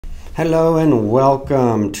Hello and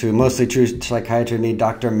welcome to Mostly True Psychiatry. Me,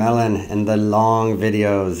 Dr. Mellon, and the long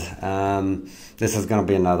videos. This is going to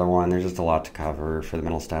be another one. There's just a lot to cover for the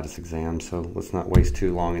mental status exam, so let's not waste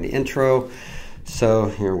too long in the intro. So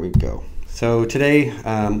here we go. So today,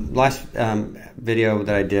 last video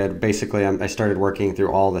that I did, basically I started working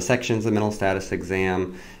through all the sections of the mental status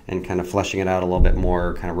exam and kind of fleshing it out a little bit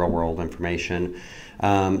more, kind of real world information.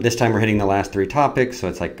 This time we're hitting the last three topics, so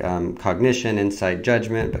it's like cognition, insight,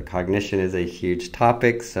 judgment, but cognition is a huge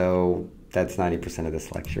topic, so that's 90% of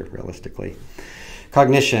this lecture, realistically.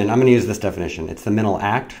 Cognition, I'm going to use this definition. It's the mental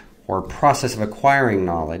act or process of acquiring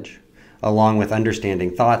knowledge, along with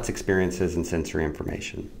understanding thoughts, experiences, and sensory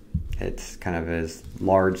information. It's kind of as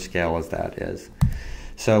large scale as that is.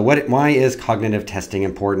 So why is cognitive testing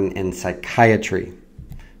important in psychiatry?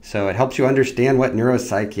 So it helps you understand what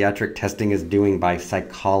neuropsychiatric testing is doing by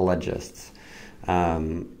psychologists,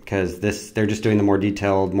 because they're just doing the more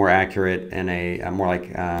detailed, more accurate, and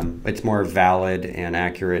it's more valid and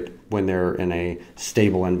accurate when they're in a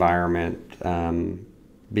stable environment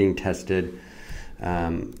being tested,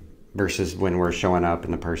 versus when we're showing up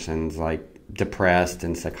and the person's like depressed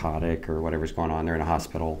and psychotic or whatever's going on. They're in a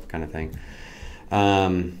hospital kind of thing.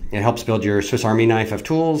 It helps build your Swiss Army knife of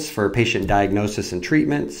tools for patient diagnosis and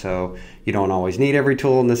treatment. So you don't always need every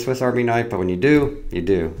tool in the Swiss Army knife, but when you do, you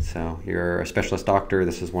do. So you're a specialist doctor,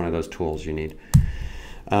 this is one of those tools you need.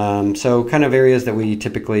 So kind of areas that we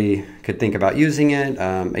typically could think about using it.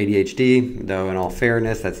 ADHD, though in all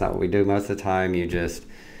fairness, that's not what we do most of the time. You just,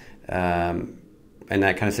 in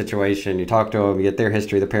that kind of situation, you talk to them, you get their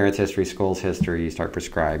history, the parents' history, school's history, you start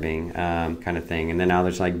prescribing, kind of thing. And then now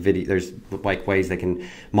there's like ways they can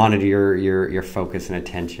monitor your focus and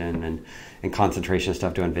attention and concentration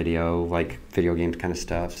stuff, doing video, like video games kind of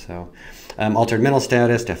stuff. So altered mental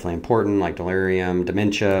status, definitely important, like delirium,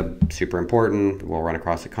 dementia, super important. We'll run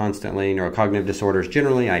across it constantly. Neurocognitive disorders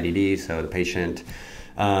generally, IDD, so the patient,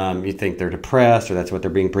 you think they're depressed, or that's what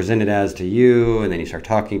they're being presented as to you, and then you start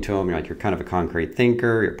talking to them, you're kind of a concrete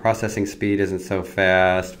thinker, your processing speed isn't so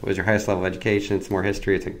fast. What was your highest level of education? It's more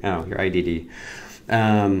history. It's like, oh, you're IDD.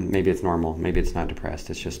 Maybe it's normal, maybe it's not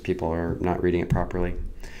depressed, it's just people are not reading it properly.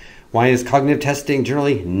 Why is cognitive testing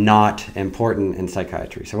generally not important in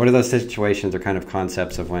psychiatry? So what are those situations or kind of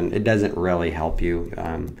concepts of when it doesn't really help you?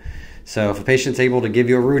 So if a patient's able to give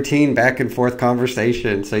you a routine back and forth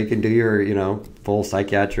conversation so you can do your, full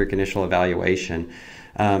psychiatric initial evaluation,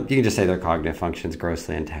 you can just say their cognitive function's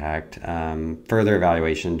grossly intact. Further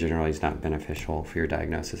evaluation generally is not beneficial for your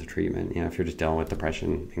diagnosis or treatment. If you're just dealing with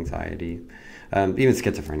depression, anxiety, even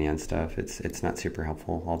schizophrenia and stuff, it's not super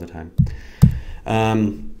helpful all the time.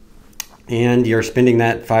 And you're spending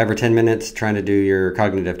that 5 or 10 minutes trying to do your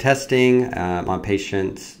cognitive testing on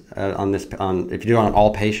patients, if you do it on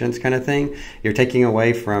all patients kind of thing, you're taking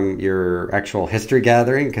away from your actual history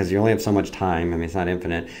gathering because you only have so much time. I mean, it's not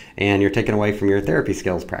infinite. And you're taking away from your therapy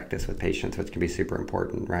skills practice with patients, which can be super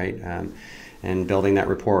important, right? And building that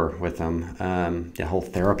rapport with them. The whole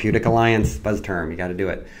therapeutic alliance, buzz term, you got to do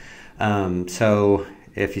it. So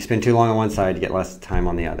if you spend too long on one side, you get less time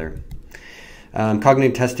on the other.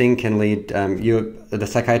 Cognitive testing can lead the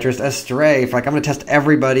psychiatrist, astray. If I'm going to test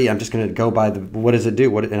everybody, I'm just going to go by what does it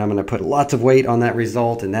do? And I'm going to put lots of weight on that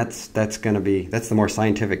result, and that's the more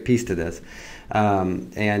scientific piece to this,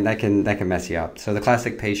 and that can mess you up. So the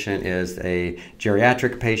classic patient is a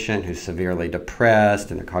geriatric patient who's severely depressed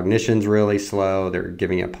and their cognition's really slow. They're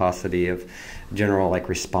giving a paucity of general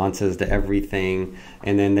responses to everything,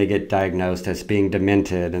 and then they get diagnosed as being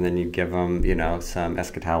demented, and then you give them some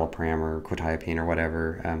escitalopram or quetiapine or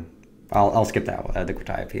whatever. I'll skip that the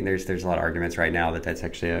quetiapine. There's a lot of arguments right now that that's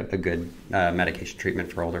actually a good medication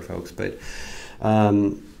treatment for older folks, but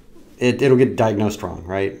it'll get diagnosed wrong,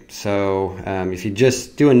 right? So if you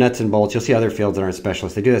just do a nuts and bolts, you'll see other fields that aren't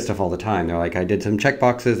specialists. They do that stuff all the time. They're like, I did some check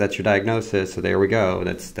boxes. That's your diagnosis. So there we go.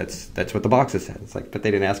 That's what the boxes said. It's like, but they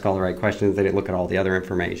didn't ask all the right questions. They didn't look at all the other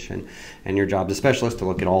information. And your job as a specialist to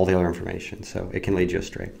look at all the other information. So it can lead you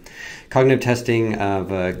astray. Cognitive testing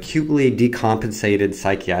of a acutely decompensated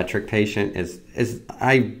psychiatric patient is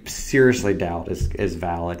I seriously doubt is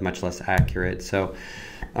valid, much less accurate. So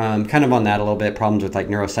kind of on that a little bit, problems with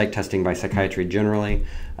neuropsych testing by psychiatry generally,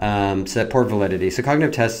 so that poor validity. So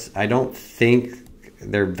cognitive tests, I don't think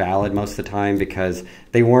they're valid most of the time because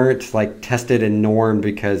they weren't tested and normed,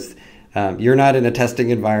 because you're not in a testing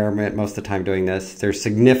environment most of the time doing this. There's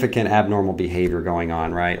significant abnormal behavior going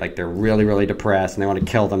on, right? They're really, really depressed and they want to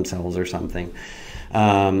kill themselves or something.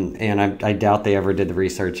 And I doubt they ever did the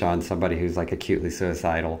research on somebody who's acutely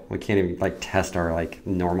suicidal. We can't even test our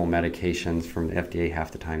normal medications from the FDA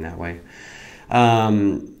half the time that way.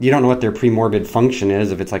 You don't know what their premorbid function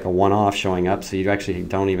is if it's like a one-off showing up, so you actually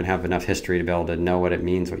don't even have enough history to be able to know what it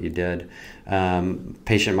means, what you did.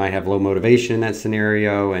 Patient might have low motivation in that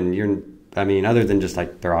scenario, and other than just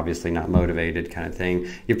like they're obviously not motivated kind of thing,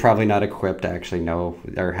 you're probably not equipped to actually know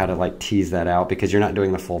or how to like tease that out because you're not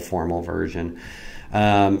doing the full formal version.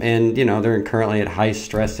 And they're currently at high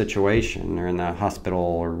stress situation or in the hospital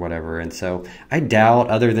or whatever. And so I doubt,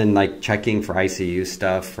 other than like checking for ICU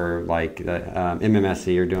stuff or like the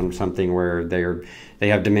MMSE or doing something where they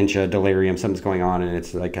have dementia, delirium, something's going on and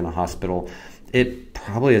it's like in a hospital, it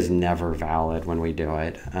probably is never valid when we do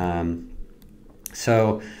it.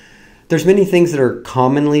 So there's many things that are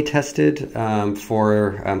commonly tested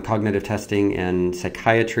for cognitive testing in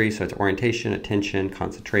psychiatry. So it's orientation, attention,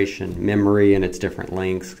 concentration, memory, and its different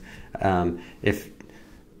lengths.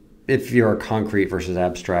 If you're a concrete versus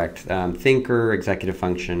abstract thinker, executive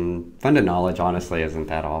function, funded knowledge, honestly, isn't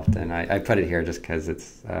that often. I put it here just because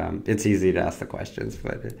it's easy to ask the questions.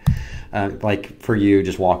 But like for you,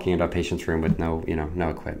 just walking into a patient's room with no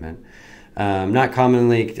equipment. Not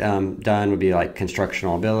commonly done would be like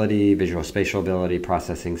constructional ability, visual spatial ability,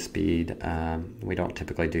 processing speed. We don't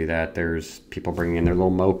typically do that. There's people bringing in their little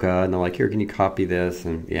mocha and they're like, here, can you copy this?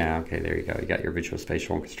 And yeah, okay, there you go. You got your visual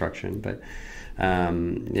spatial and construction. But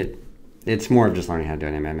it's more of just learning how to do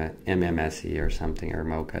an MMSE or something or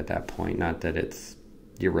mocha at that point. Not that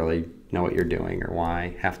you really know what you're doing or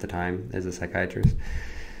why half the time as a psychiatrist.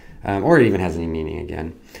 Or it even has any meaning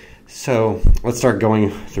again. So let's start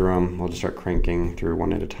going through them. We'll just start cranking through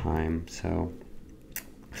one at a time. So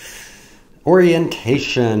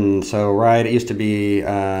orientation. So right, it used to be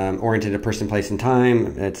oriented to person, place, and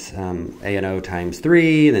time. It's A&O times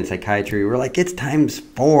 3. Then psychiatry, we're like, it's times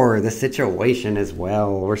 4. The situation as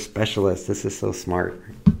well. We're specialists. This is so smart.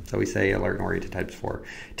 So we say alert and oriented times 4.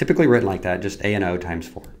 Typically written like that, just A&O times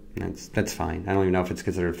 4. That's fine. I don't even know if it's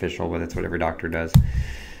considered official, but that's what every doctor does.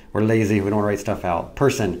 We're lazy. We don't write stuff out.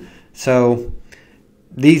 Person. So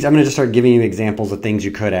I'm going to just start giving you examples of things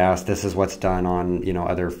you could ask. This is what's done on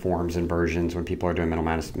other forms and versions when people are doing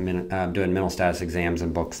mental status exams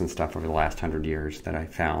and books and stuff over the last 100 years that I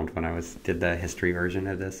found when I did the history version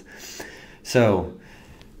of this. So,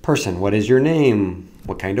 person, what is your name?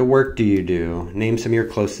 What kind of work do you do? Name some of your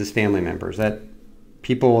closest family members. That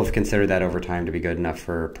people have considered that over time to be good enough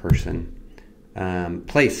for a person.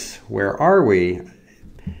 Place, where are we?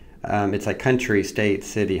 It's like country, state,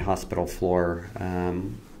 city, hospital, floor.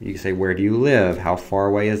 You can say, where do you live? How far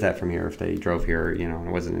away is that from here? If they drove here, and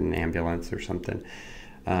it wasn't in an ambulance or something,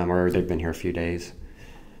 or they've been here a few days.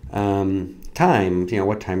 Time,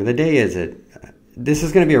 what time of the day is it? This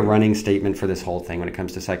is going to be a running statement for this whole thing when it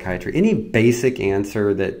comes to psychiatry. Any basic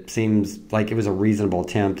answer that seems like it was a reasonable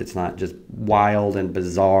attempt, it's not just wild and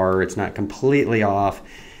bizarre, it's not completely off,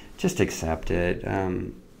 just accept it.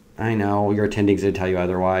 I know your attendings did tell you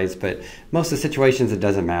otherwise, but most of the situations it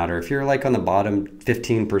doesn't matter. If you're like on the bottom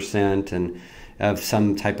 15% and of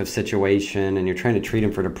some type of situation and you're trying to treat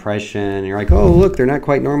them for depression and you're like, oh, look, they're not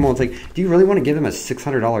quite normal. It's like, do you really want to give them a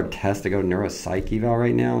 $600 test to go neuropsych eval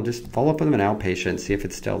right now? Just follow up with them an outpatient, see if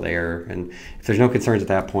it's still there. And if there's no concerns at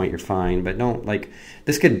that point, you're fine. But don't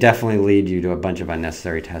this could definitely lead you to a bunch of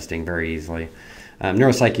unnecessary testing very easily.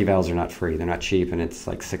 Neuropsych evals are not free. They're not cheap, and it's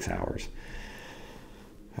like 6 hours.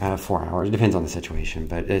 4 hours. It depends on the situation,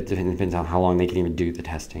 but it depends on how long they can even do the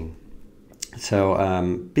testing.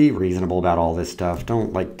 So be reasonable about all this stuff.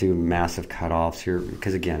 Don't do massive cutoffs here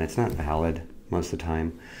because, again, it's not valid most of the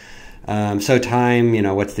time. So time,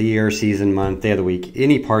 what's the year, season, month, day of the week.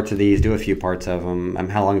 Any parts of these, do a few parts of them.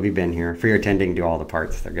 How long have you been here? For your attending, do all the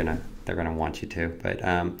parts. They're gonna want you to. But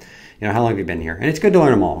how long have you been here? And it's good to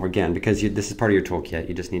learn them all again because this is part of your toolkit.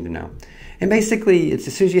 You just need to know. And basically, it's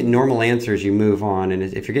as soon as you get normal answers, you move on. And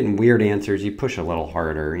if you're getting weird answers, you push a little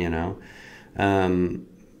harder,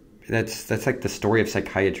 That's like the story of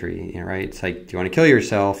psychiatry, right? It's like, do you want to kill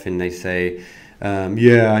yourself? And they say,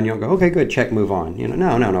 yeah. And you'll go, okay, good, check, move on.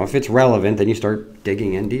 No. If it's relevant, then you start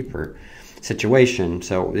digging in deeper. Situation.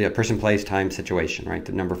 So person, place, time, situation, right?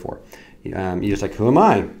 The number 4. You just who am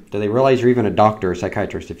I? Do they realize you're even a doctor or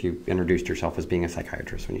psychiatrist if you introduced yourself as being a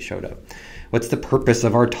psychiatrist when you showed up? What's the purpose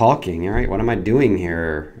of our talking? All right, what am I doing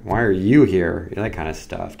here? Why are you here? That kind of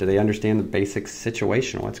stuff. Do they understand the basic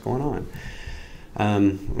situation? What's going on?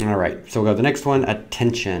 All right, so we'll go to the next one,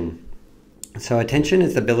 attention. So attention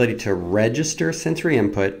is the ability to register sensory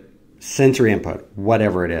input,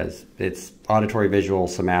 whatever it is. It's auditory, visual,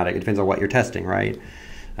 somatic. It depends on what you're testing, right?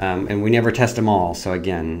 And we never test them all. So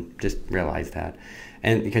again, just realize that.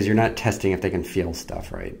 And because you're not testing if they can feel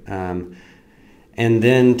stuff, right? And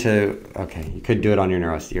then okay, you could do it on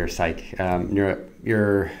your psych.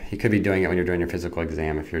 You could be doing it when you're doing your physical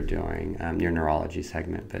exam if you're doing your neurology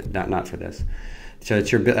segment, but not for this. So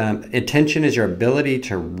it's your attention is your ability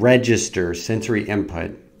to register sensory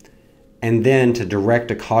input and then to direct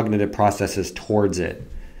the cognitive processes towards it.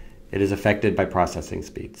 It is affected by processing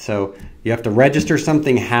speed. So you have to register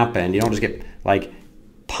something happened. You don't just get like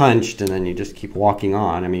punched and then you just keep walking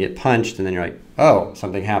on. I mean, you get punched and then you're like, oh,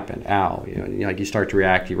 something happened. Ow. You start to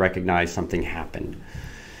react. You recognize something happened.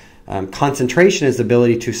 Concentration is the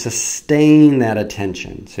ability to sustain that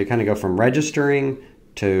attention. So you kind of go from registering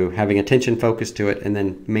to having attention focused to it and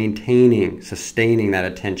then sustaining that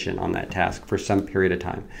attention on that task for some period of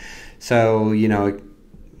time. So,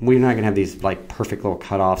 we're not going to have these like perfect little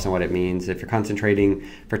cutoffs on what it means. If you're concentrating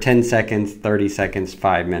for 10 seconds, 30 seconds,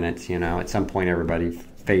 5 minutes, at some point everybody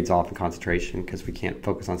fades off in concentration because we can't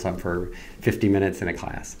focus on something for 50 minutes in a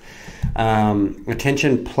class.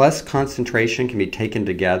 Attention plus concentration can be taken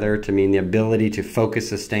together to mean the ability to focus,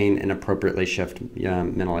 sustain, and appropriately shift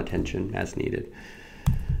mental attention as needed.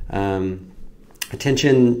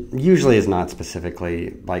 Attention usually is not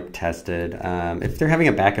specifically like tested. If they're having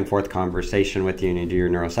a back and forth conversation with you and you do your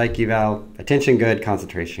neuropsych eval, attention good,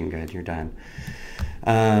 concentration good, you're done.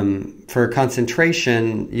 For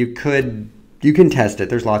concentration, you can test it.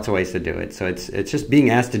 There's lots of ways to do it. So it's just being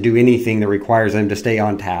asked to do anything that requires them to stay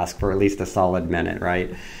on task for at least a solid minute,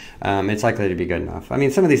 right? It's likely to be good enough. I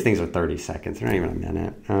mean, some of these things are 30 seconds. They're not even a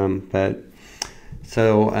minute.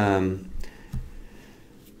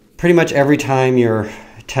 Pretty much every time you're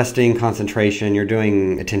testing concentration, you're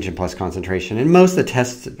doing attention plus concentration. And most of the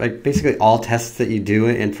tests, like basically all tests that you do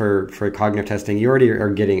and for cognitive testing, you already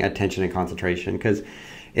are getting attention and concentration. Because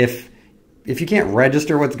if you can't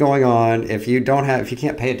register what's going on, if you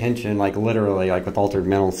can't pay attention, like literally, like with altered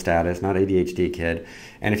mental status, not ADHD kid,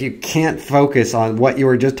 and if you can't focus on what you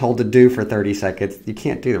were just told to do for 30 seconds, you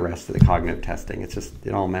can't do the rest of the cognitive testing. It's just,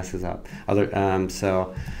 it all messes up.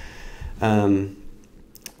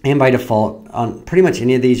 And by default, on pretty much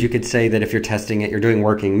any of these, you could say that if you're testing it, you're doing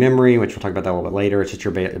working memory, which we'll talk about that a little bit later. It's just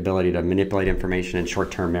your ability to manipulate information in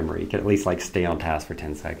short-term memory. You can at least like stay on task for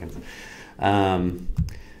 10 seconds.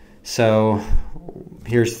 So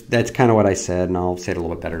that's kind of what I said, and I'll say it a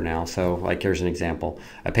little bit better now. So like here's an example.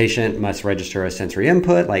 A patient must register a sensory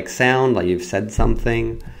input like sound, like you've said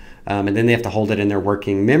something. And then they have to hold it in their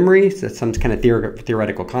working memory. So it's some kind of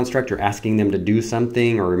theoretical construct. You're asking them to do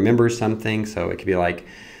something or remember something. So it could be like,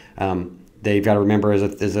 they've got to remember as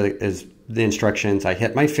the instructions. I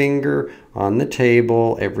hit my finger on the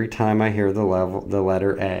table every time I hear the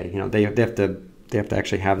letter A. They have to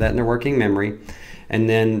actually have that in their working memory, and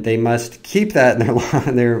then they must keep that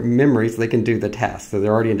in their memory so they can do the test. So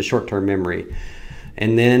they're already into short-term memory,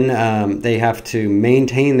 and then they have to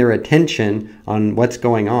maintain their attention on what's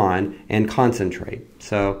going on and concentrate.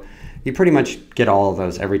 So you pretty much get all of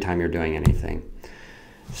those every time you're doing anything.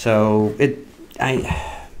 So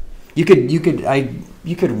you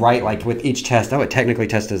could write like with each test, it technically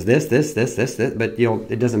tests as this, but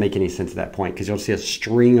it doesn't make any sense at that point because you'll see a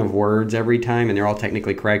string of words every time and they're all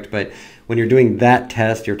technically correct. But when you're doing that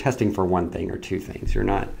test, you're testing for one thing or two things. You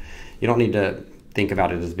don't need to think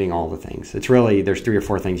about it as being all the things. It's really, there's 3 or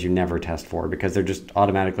 4 things you never test for because they're just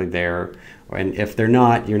automatically there. And if they're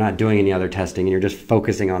not, you're not doing any other testing and you're just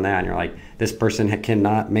focusing on that. And you're like, this person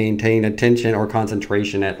cannot maintain attention or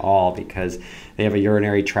concentration at all because they have a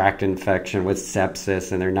urinary tract infection with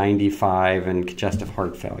sepsis and they're 95 and congestive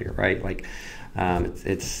heart failure, right? Like,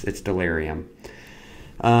 it's delirium.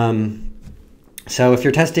 So if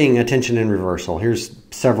you're testing attention and reversal, here's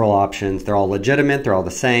several options. They're all legitimate. They're all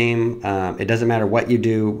the same. It doesn't matter what you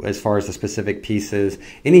do as far as the specific pieces.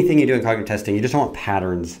 Anything you do in cognitive testing, you just don't want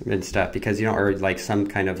patterns and stuff because or like some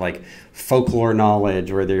kind of like folklore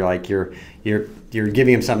knowledge where they're like you're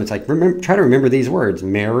giving them something. It's like try to remember these words.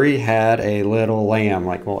 Mary had a little lamb.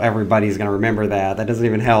 Like, well, everybody's going to remember that. That doesn't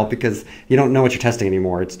even help because you don't know what you're testing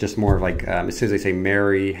anymore. It's just more like as soon as they say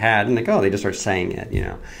Mary had, and like, oh, they just start saying it,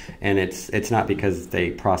 And it's not because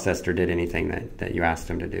they processed or did anything that you asked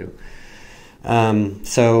them to do.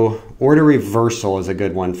 So order reversal is a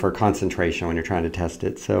good one for concentration when you're trying to test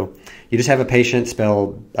it. So you just have a patient spell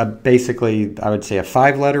basically, I would say a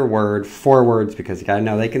 5-letter word, 4 words, because you gotta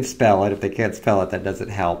know they can spell it. If they can't spell it, that doesn't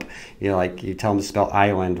help. You tell them to spell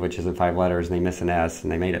island, which is in 5 letters, and they miss an S,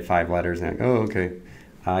 and they made it 5 letters, and they're like, oh, okay,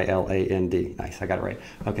 I-L-A-N-D. Nice, I got it right.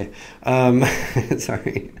 Okay,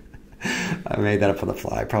 sorry. I made that up on the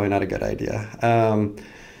fly. Probably not a good idea.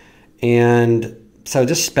 And So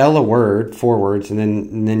just spell a word forwards, and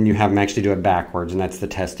then you have them actually do it backwards, and that's the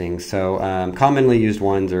testing. So commonly used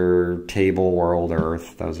ones are table, world,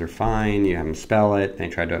 earth. Those are fine. You have them spell it, and they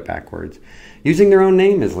try to do it backwards. Using their own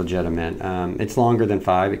name is legitimate. It's longer than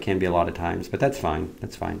 5. It can be a lot of times, but that's fine.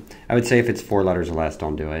 That's fine. I would say if it's 4 letters or less,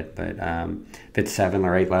 don't do it. But if it's 7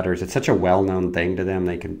 or 8 letters, it's such a well-known thing to them.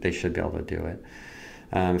 They should be able to do it.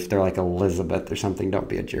 If they're like Elizabeth or something, don't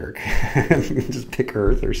be a jerk. Just pick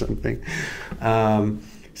Earth or something.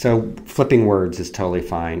 So flipping words is totally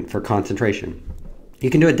fine for concentration. You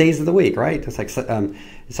can do it days of the week, right? It's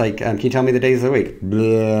like, can you tell me the days of the week?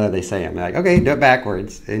 Blah, they say them. They're like, okay, do it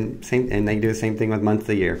backwards. And they do the same thing with months of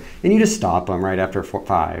the year. And you just stop them right after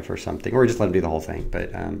 5 or something, or just let them do the whole thing.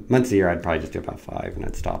 But months of the year, I'd probably just do about 5 and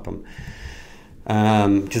I'd stop them.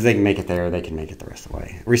 Because they can make it there, they can make it the rest of the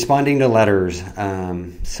way. Responding to letters.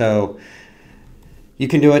 So you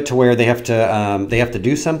can do it to where they have to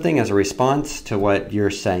do something as a response to what you're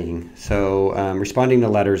saying. So responding to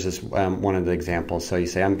letters is one of the examples. So you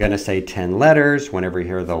say, I'm going to say 10 letters. Whenever you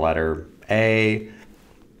hear the letter A,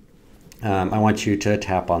 I want you to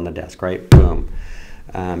tap on the desk, right? Boom.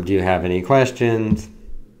 Do you have any questions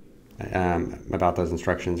about those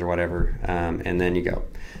instructions or whatever? And then you go.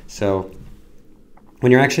 So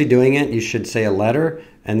when you're actually doing it, you should say a letter,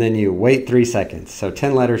 and then you wait 3 seconds. So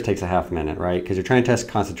 10 letters takes a half minute, right? Because you're trying to test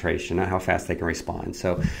concentration, not how fast they can respond.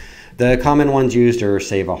 So the common ones used are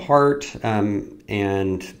save a heart,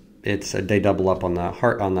 and they double up on the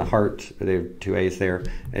heart. They have 2 A's there.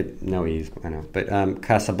 No E's, I know. But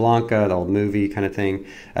Casablanca, the old movie kind of thing.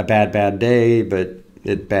 A bad day,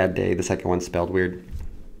 but bad day. The second one's spelled weird.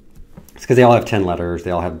 It's because they all have 10 letters. They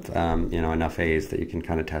all have enough A's that you can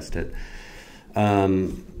kind of test it.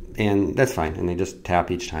 And that's fine, and they just tap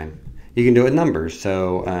each time. You can do it with numbers,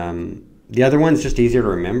 so the other one's just easier to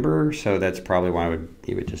remember, so that's probably why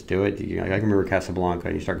you would just do it. I can remember Casablanca,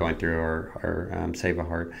 and you start going through, or Save a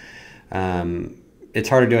Heart. It's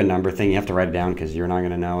hard to do a number thing. You have to write it down because you're not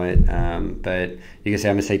going to know it, but you can say,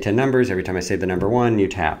 I'm going to say 10 numbers. Every time I say the number 1, you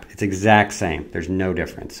tap. It's exact same. There's no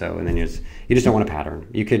difference. So, and then you just don't want a pattern.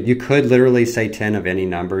 You could literally say 10 of any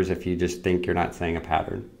numbers if you just think you're not saying a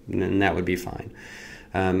pattern, and that would be fine.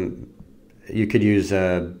 You could use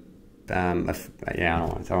I don't want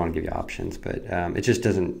to give you options, but it just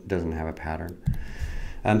doesn't have a pattern.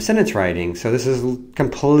 Sentence writing. So this is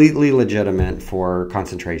completely legitimate for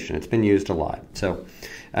concentration. It's been used a lot. So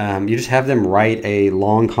you just have them write a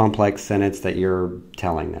long, complex sentence that you're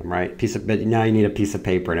telling them, right? But now you need a piece of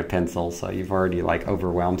paper and a pencil. So you've already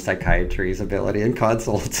overwhelmed Psychiatry's ability in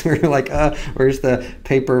consults. We're like, where's the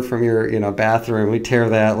paper from your bathroom? We tear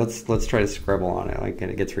that. Let's try to scribble on it.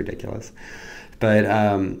 And it gets ridiculous. But,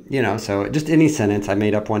 so just any sentence. I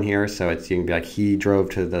made up one here. So you can be like, he drove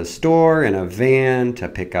to the store in a van to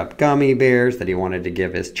pick up gummy bears that he wanted to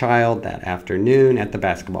give his child that afternoon at the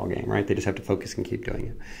basketball game, right? They just have to focus and keep doing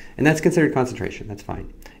it. And that's considered concentration. That's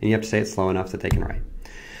fine. And you have to say it slow enough that they can write.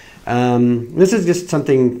 This is just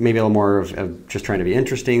something maybe a little more of just trying to be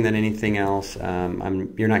interesting than anything else. You're not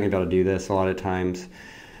going to be able to do this a lot of times.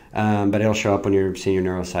 But it'll show up when you're seeing your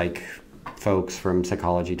neuropsych folks from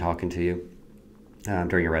psychology talking to you.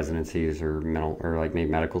 During your residencies or maybe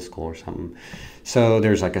medical school or something. So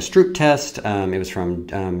there's like a Stroop test. It was from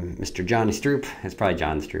Mr. Johnny Stroop. It's probably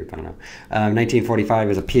John Stroop. I don't know. 1945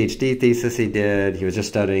 was a PhD thesis he did. He was just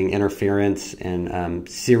studying interference in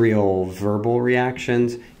serial verbal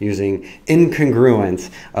reactions using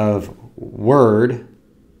incongruence of word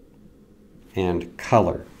and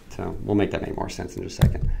color. So we'll make that make more sense in just a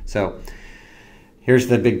second. So here's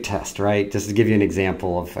the big test, right? Just to give you an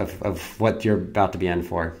example of what you're about to be in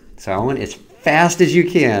for. So I want as fast as you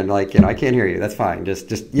can. I can't hear you. That's fine.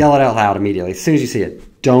 Just yell it out loud immediately. As soon as you see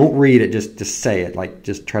it. Don't read it. Just say it.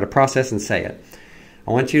 Just try to process and say it.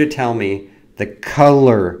 I want you to tell me the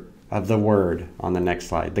color of the word on the next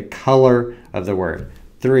slide. The color of the word.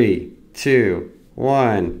 3, 2,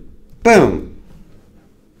 1. Boom.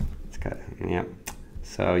 It's good. Yep.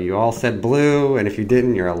 So you all said blue, and if you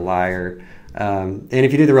didn't, you're a liar. And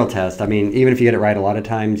if you do the real test, even if you get it right a lot of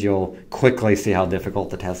times, you'll quickly see how difficult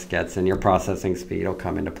the test gets, and your processing speed will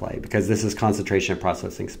come into play because this is concentration and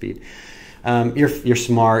processing speed. You're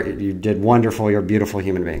smart, you did wonderful, you're a beautiful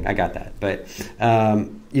human being. I got that. But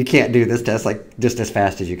you can't do this test just as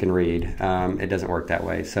fast as you can read. It doesn't work that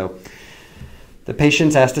way. So the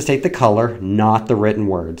patient's asked to state the color, not the written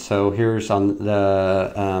word. So here's on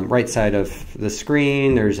the right side of the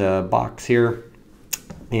screen, there's a box here.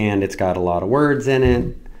 And it's got a lot of words in it.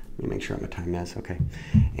 Let me make sure I'm a time mess. Okay.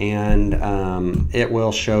 And it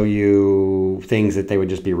will show you things that they would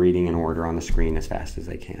just be reading in order on the screen as fast as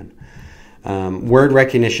they can. Word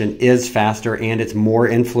recognition is faster and it's more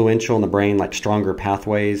influential in the brain, like stronger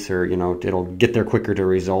pathways, or it'll get there quicker to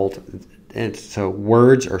result. And so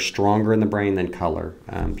words are stronger in the brain than color.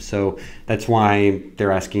 So that's why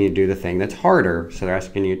they're asking you to do the thing that's harder. So they're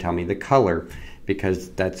asking you to tell me the color, because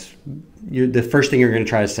that's the first thing you're going to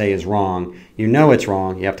try to say is wrong. You know it's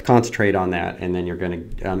wrong. You have to concentrate on that, and then you're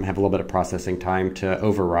going to have a little bit of processing time to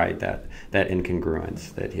override that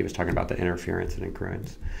incongruence that he was talking about, the interference and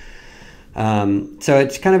incongruence. So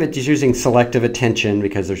it's kind of just using selective attention,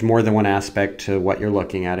 because there's more than one aspect to what you're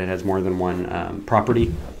looking at. It has more than one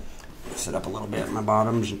property. Sit up a little bit. My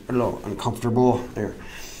bottom's a little uncomfortable there.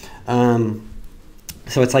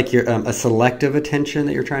 So it's like a selective attention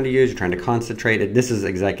that you're trying to use. You're trying to concentrate. This is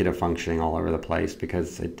executive functioning all over the place,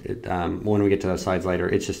 because when we get to those slides later,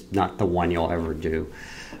 it's just not the one you'll ever do.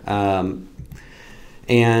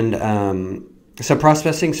 So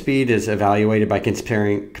processing speed is evaluated by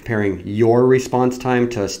comparing your response time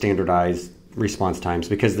to standardized response times,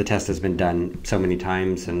 because the test has been done so many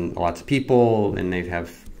times and lots of people, and they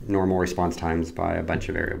have normal response times by a bunch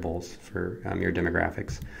of variables for your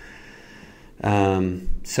demographics.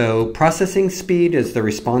 So processing speed is the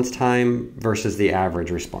response time versus the average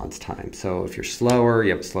response time. So if you're slower,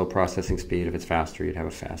 you have a slow processing speed. If it's faster, you'd have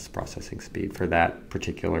a fast processing speed for that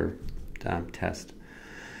particular test.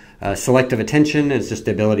 Selective attention is just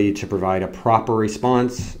the ability to provide a proper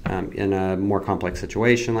response in a more complex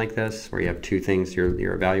situation like this, where you have two things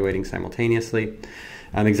you're evaluating simultaneously.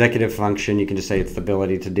 Executive function, you can just say it's the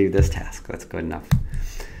ability to do this task. That's good enough.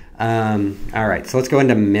 All right, so let's go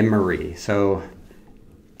into memory. So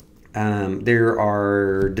there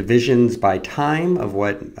are divisions by time of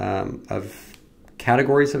of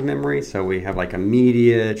categories of memory. So we have like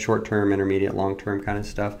immediate, short-term, intermediate, long-term kind of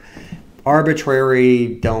stuff.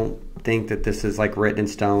 Arbitrary, don't think that this is like written in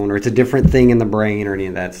stone, or it's a different thing in the brain, or any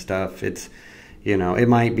of that stuff. It's, it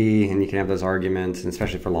might be, and you can have those arguments, and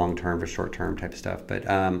especially for long-term, for short-term type stuff. But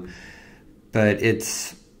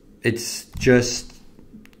it's just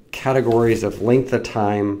categories of length of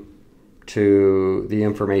time to the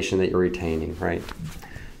information that you're retaining, right?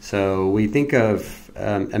 So we think of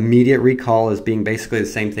immediate recall as being basically the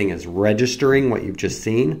same thing as registering what you've just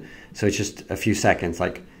seen. So it's just a few seconds,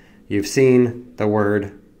 like you've seen the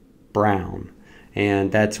word brown,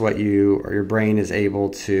 and that's what your brain is able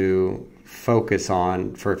to focus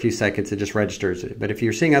on for a few seconds. It just registers it. But if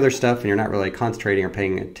you're seeing other stuff and you're not really concentrating or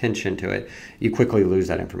paying attention to it, you quickly lose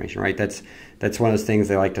that information, right? That's one of those things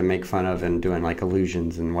they like to make fun of and doing, like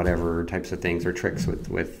illusions and whatever types of things, or tricks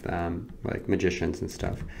with like magicians and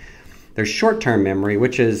stuff. There's short-term memory,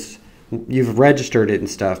 which is you've registered it and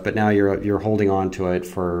stuff, but now you're holding on to it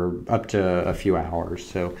for up to a few hours.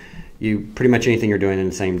 So pretty much anything you're doing in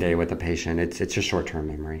the same day with a patient, it's just short-term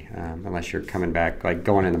memory, unless you're coming back, like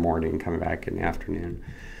going in the morning and coming back in the afternoon.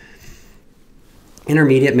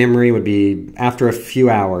 Intermediate memory would be after a few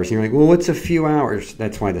hours. And you're like, well, what's a few hours?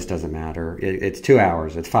 That's why this doesn't matter. It's 2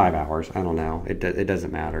 hours. It's 5 hours. I don't know. It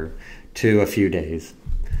doesn't matter. To a few days.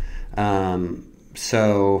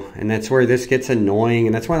 And that's where this gets annoying,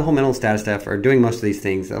 and that's why the whole mental status staff are doing most of these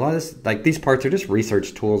things. A lot of this, like these parts, are just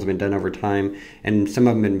research tools that have been done over time, and some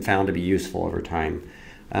of them have been found to be useful over time.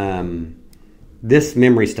 This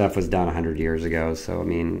memory stuff was done 100 years ago, so I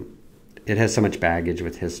mean, it has so much baggage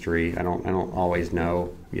with history. I don't always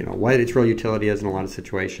know, what its real utility is in a lot of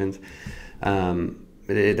situations.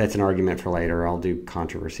 That's an argument for later. I'll do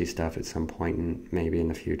controversy stuff at some point, maybe in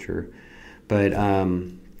the future, but.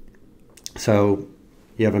 So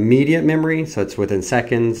you have immediate memory, so it's within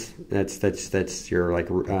seconds. That's your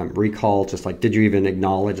recall, just like, did you even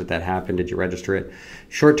acknowledge that happened? Did you register it?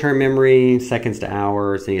 Short-term memory, seconds to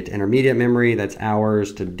hours. Then you get to intermediate memory, that's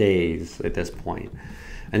hours to days at this point.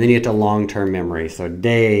 And then you get to long-term memory, so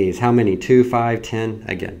days. How many? 2, 5, 10?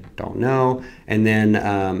 Again, don't know. And then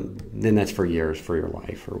that's for years, for your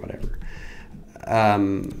life or whatever.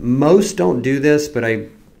 Most don't do this, but I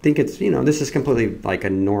think it's, this is completely like a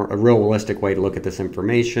realistic way to look at this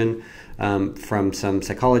information from some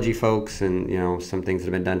psychology folks, and, some things that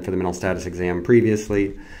have been done for the mental status exam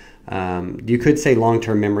previously. You could say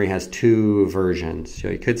long-term memory has two versions. So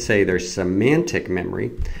you could say there's semantic memory.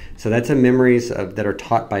 So that's memories that are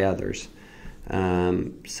taught by others.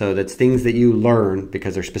 So that's things that you learn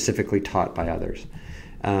because they're specifically taught by others.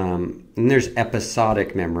 And there's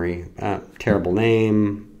episodic memory, terrible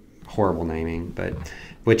name, horrible naming,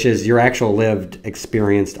 which is your actual lived,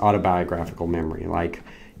 experienced autobiographical memory. Like,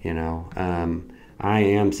 I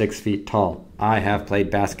am 6 feet tall. I have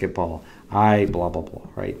played basketball. I blah, blah, blah,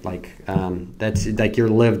 right? Like, that's like your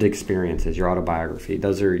lived experiences, your autobiography.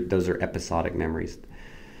 Those are episodic memories.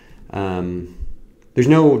 there's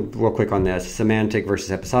no, real quick on this, semantic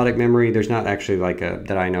versus episodic memory. There's not actually like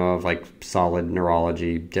that I know of, like solid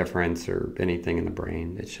neurology difference or anything in the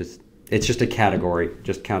brain. It's just a category,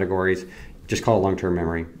 just categories. Just call it long-term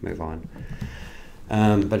memory, move on.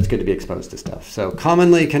 But it's good to be exposed to stuff. So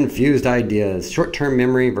commonly confused ideas, short-term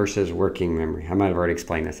memory versus working memory. I might have already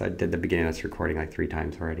explained this. I did the beginning of this recording like 3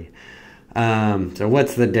 times already. So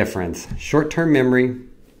what's the difference? Short-term memory,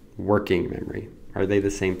 working memory. Are they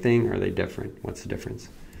the same thing? Or are they different? What's the difference?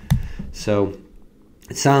 So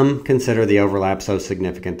some consider the overlap so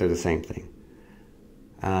significant they're the same thing.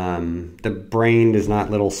 The brain is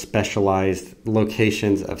not little specialized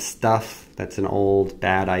locations of stuff. That's an old,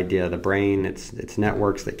 bad idea. The brain, it's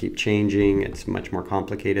networks that keep changing. It's much more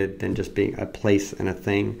complicated than just being a place and a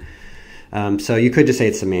thing. So you could just say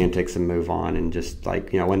it's semantics and move on, and just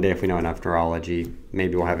like, one day if we know enough neurology,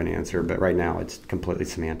 maybe we'll have an answer, but right now it's completely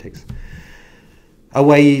semantics. A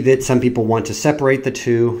way that some people want to separate the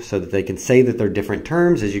two so that they can say that they're different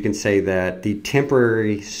terms is you can say that the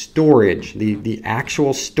temporary storage, the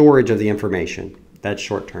actual storage of the information, that's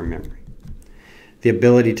short-term memory. The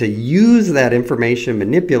ability to use that information,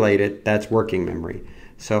 manipulate it, that's working memory.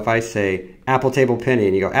 So if I say apple, table, penny,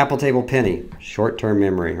 and you go apple, table, penny, short-term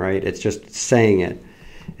memory, right? It's just saying it.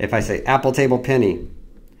 If I say apple, table, penny,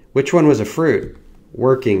 which one was a fruit?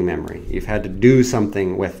 Working memory. You've had to do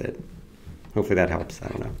something with it. Hopefully that helps. I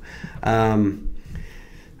don't know.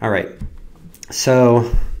 All right.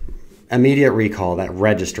 So immediate recall, that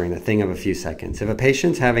registering, the thing of a few seconds. If a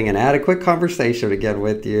patient's having an adequate conversation again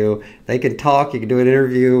with you, they can talk, you can do an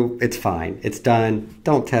interview, it's fine. It's done.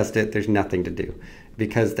 Don't test it. There's nothing to do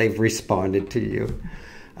because they've responded to you.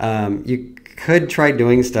 You could try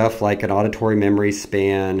doing stuff like an auditory memory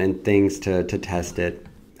span and things to test it.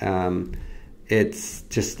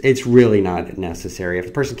 It's really not necessary. If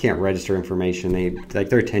a person can't register information,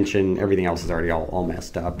 their attention, everything else is already all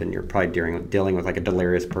messed up, and you're probably dealing with like a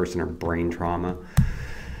delirious person or brain trauma.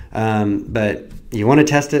 But you want to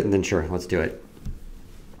test it, and then sure, let's do it.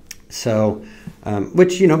 So,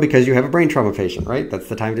 which, because you have a brain trauma patient, right? That's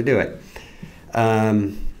the time to do it.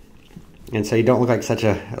 And so you don't look like such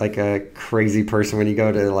a crazy person when you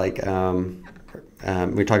go to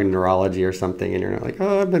we're talking neurology or something, and you're not like,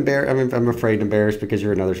 oh, I'm afraid and embarrassed because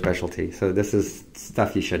you're another specialty. So this is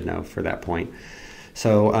stuff you should know for that point.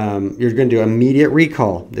 So you're going to do immediate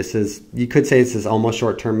recall. You could say this is almost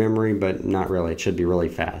short-term memory, but not really. It should be really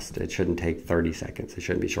fast. It shouldn't take 30 seconds. It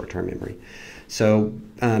shouldn't be short-term memory. So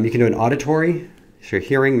you can do an auditory, so your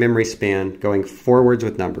hearing memory span, going forwards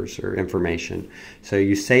with numbers or information. So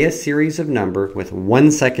you say a series of numbers with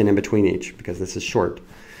 1 second in between each, because this is short.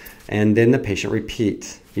 And then the patient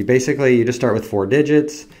repeats. You just start with 4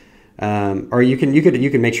 digits, or you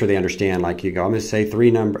can make sure they understand. Like you go, I'm going to say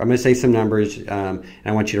I'm going to say some numbers, and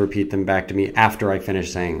I want you to repeat them back to me after I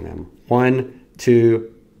finish saying them. 1,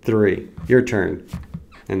 2, 3. Your turn.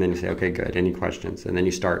 And then you say, okay, good. Any questions? And then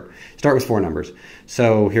you start with 4 numbers.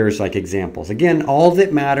 So here's like examples. Again, all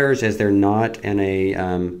that matters is they're not in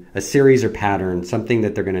a series or pattern, something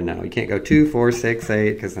that they're going to know. You can't go 2, 4, 6,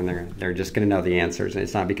 8, because then they're just going to know the answers, and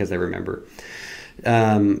it's not because they remember.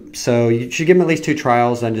 So you should give them at least 2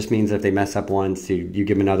 trials. That just means if they mess up once, you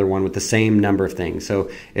give them another one with the same number of things.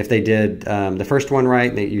 So if they did the first one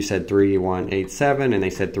right, you said 3, 1, 8, 7, and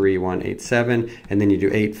they said 3, 1, 8, 7, and then you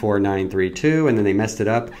do 8, 4, 9, 3, 2, and then they messed it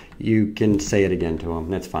up, you can say it again to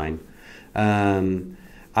them. That's fine.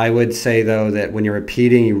 I would say, though, that when you're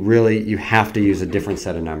repeating, you have to use a different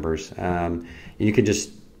set of numbers. You could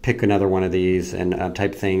just pick another one of these and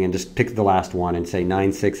type thing and just pick the last one and say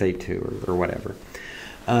 9, 6, 8, 2 or whatever.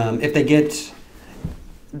 If they get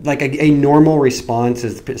like a normal response,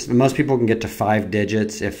 most people can get to 5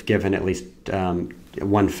 digits if given at least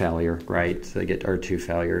 1 failure, right? So they get, or 2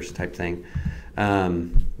 failures type thing.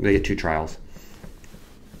 They get 2 trials.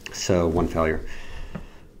 So 1 failure.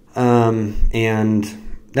 And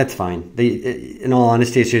that's fine. In all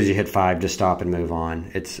honesty, as soon as you hit 5, just stop and move on.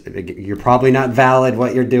 You're probably not valid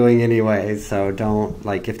what you're doing anyway, so don't,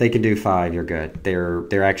 if they can do 5, you're good.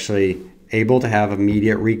 They're actually able to have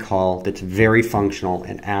immediate recall that's very functional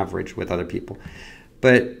and average with other people.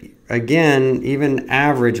 But again, even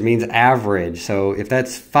average means average. So if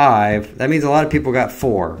that's 5, that means a lot of people got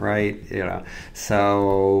 4, right?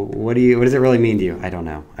 So what does it really mean to you? I don't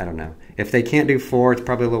know. If they can't do 4, it's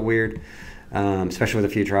probably a little weird. Especially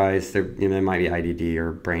with a few tries, there might be IDD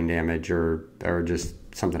or brain damage or just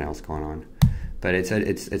something else going on, but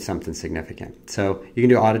it's something significant. So you can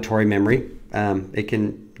do auditory memory.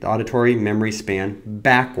 Auditory memory span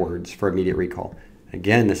backwards for immediate recall.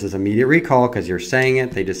 Again, this is immediate recall because you're saying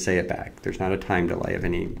it; they just say it back. There's not a time delay of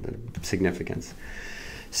any significance.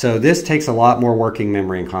 So this takes a lot more working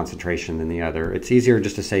memory and concentration than the other. It's easier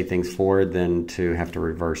just to say things forward than to have to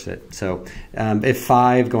reverse it. So if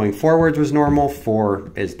 5 going forwards was normal,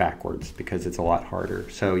 4 is backwards because it's a lot harder.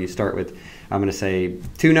 So you start with, I'm going to say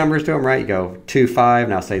 2 numbers to them, right? You go 2, 5,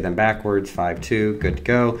 now say them backwards, 5, 2, good to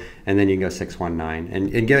go. And then you can go 6, 1, 9.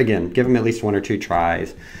 And give them at least 1 or 2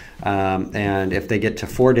 tries. And if they get to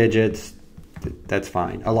 4 digits, that's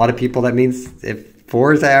fine. A lot of people, that means if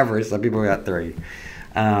 4 is average, some people got 3.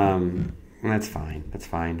 That's fine. That's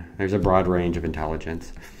fine. There's a broad range of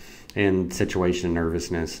intelligence and situation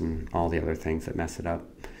nervousness and all the other things that mess it up.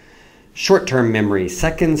 Short-term memory,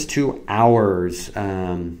 seconds to hours.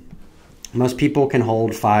 Most people can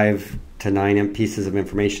hold 5 to 9 pieces of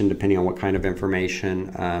information, depending on what kind of information,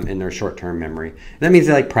 in their short-term memory. And that means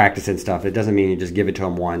they like practicing stuff. It doesn't mean you just give it to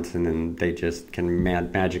them once and then they just can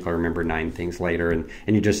magically remember 9 things later, and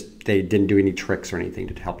they didn't do any tricks or anything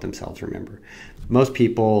to help themselves remember. Most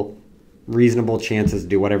people, reasonable chances to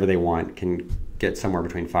do whatever they want, can get somewhere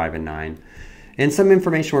between 5 and 9. And some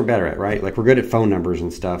information we're better at, right? Like we're good at phone numbers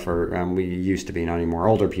and stuff, or we used to be, not anymore.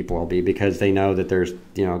 Older people will be, because they know that there's,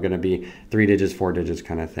 going to be 3 digits, 4 digits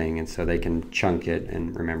kind of thing. And so they can chunk it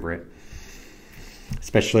and remember it,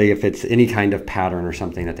 especially if it's any kind of pattern or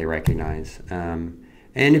something that they recognize. And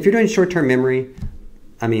if you're doing short-term memory,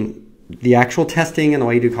 the actual testing and the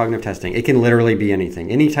way you do cognitive testing, it can literally be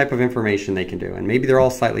anything, any type of information they can do. And maybe they're all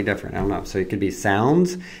slightly different. I don't know. So it could be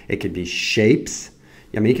sounds. It could be shapes.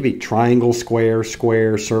 It could be triangle, square,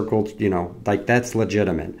 circle, like that's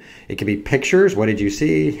legitimate. It could be pictures. What did you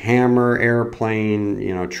see? Hammer,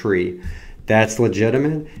 airplane, tree. That's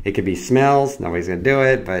legitimate. It could be smells. Nobody's going to do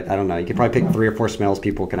it, but I don't know. You could probably pick 3 or 4 smells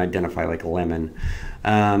people can identify, like a lemon.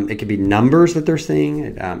 It could be numbers that they're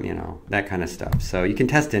seeing, that kind of stuff. So you can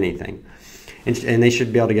test anything. And they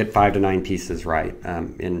should be able to get 5 to 9 pieces right,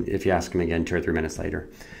 and if you ask them again 2 or 3 minutes later.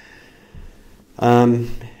 And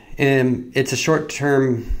it's a short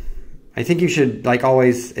term. I think you should, like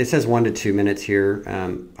always, it says 1 to 2 minutes here.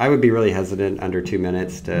 I would be really hesitant under 2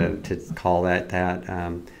 minutes to call that.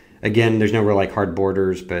 Again, there's no real hard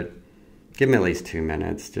borders, but give them at least 2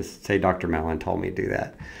 minutes. Just say Dr. Mellon told me to do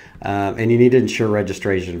that. And you need to ensure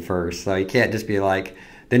registration first. So you can't just be like,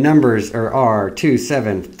 the numbers are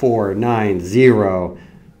R27490.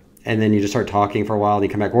 And then you just start talking for a while, and you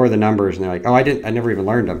come back, where are the numbers? And they're like, oh, I never even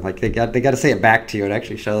learned them. Like they got to say it back to you and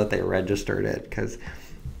actually show that they registered it, because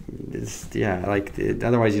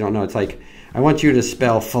otherwise you don't know. It's like, I want you to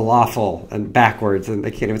spell falafel and backwards, and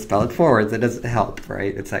they can't even spell it forwards. It doesn't help,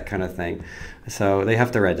 right? It's that kind of thing. So they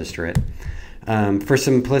have to register it. For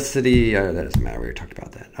simplicity, that doesn't matter. We already talked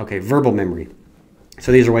about that. Okay, verbal memory.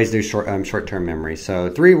 So these are ways to do short-term memory.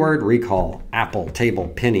 So 3-word recall: apple, table,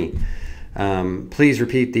 penny. Please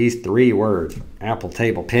repeat these 3 words: apple,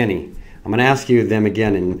 table, penny. I'm going to ask you them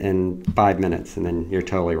again in 5 minutes, and then you're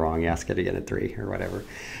totally wrong. You ask it again at 3 or whatever.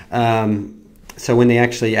 So when they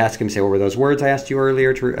actually ask them, say, what were those words I asked you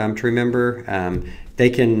earlier to remember?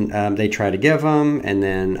 They try to give them, and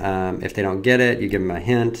then if they don't get it, you give them a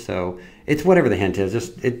hint. So it's whatever the hint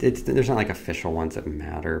is. There's not like official ones that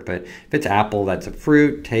matter. But if it's apple, that's a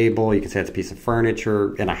fruit. Table, you can say it's a piece of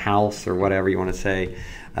furniture in a house or whatever you want to say.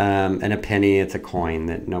 And a penny, it's a coin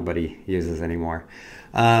that nobody uses anymore.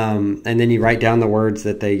 And then you write down the words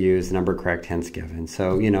that they use, number correct, hence given.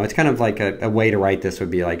 So, it's kind of like a way to write this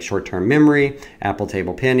would be like short-term memory: apple,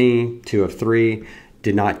 table, penny, 2 of 3,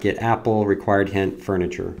 did not get apple, required hint,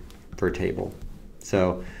 furniture for table.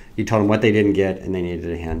 So you told them what they didn't get and they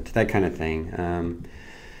needed a hint, that kind of thing.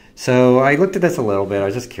 So I looked at this a little bit. I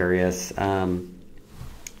was just curious.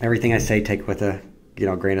 Everything I say, take with a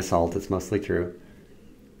grain of salt. It's mostly true.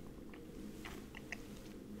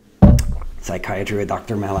 Psychiatry with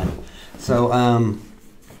Dr. Mellon. So,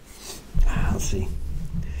 let's see.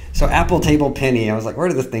 So apple, table, penny. I was like, where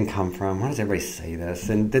did this thing come from? Why does everybody say this?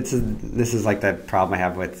 And this is like the problem I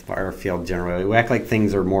have with our field generally. We act like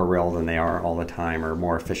things are more real than they are all the time, or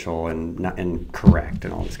more official and correct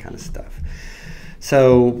and all this kind of stuff.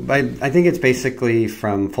 So I think it's basically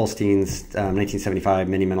from Fulstein's 1975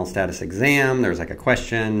 mini mental status exam. There's like a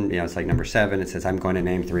question, it's like number 7. It says, I'm going to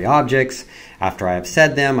name 3 objects. After I have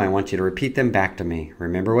said them, I want you to repeat them back to me.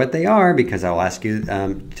 Remember what they are, because I will ask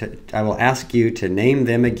you to name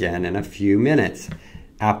them again in a few minutes.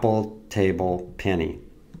 Apple, table, penny.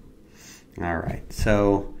 All right,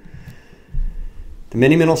 so the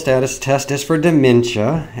mini mental status test is for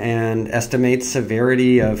dementia and estimates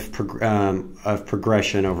severity of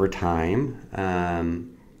progression over time.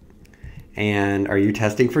 And are you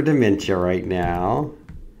testing for dementia right now?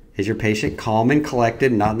 Is your patient calm and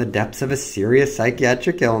collected, not in the depths of a serious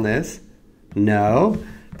psychiatric illness? No.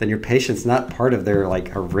 then your patient's not part of their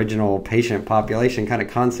like original patient population kind of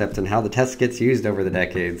concept and how the test gets used over the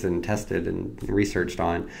decades and tested and researched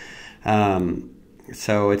on.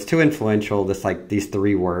 So it's too influential, these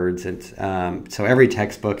 3 words. It's so every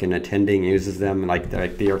textbook in attending uses them like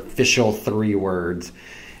the official 3 words.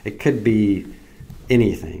 It could be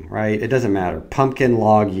anything, right? It doesn't matter. Pumpkin,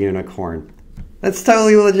 log, unicorn. That's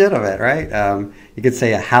totally legitimate, right? You could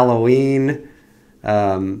say a Halloween. I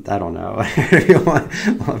don't know.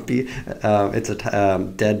 It's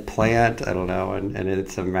a dead plant. I don't know, and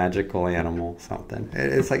it's a magical animal. Something.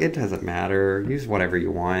 It's like it doesn't matter. Use whatever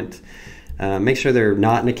you want. Make sure they're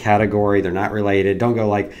not in a category. They're not related. Don't go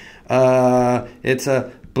like, it's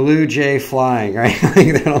a blue jay flying, right?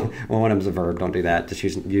 Well, one of them's a verb. Don't do that. Just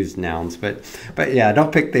use nouns. But yeah,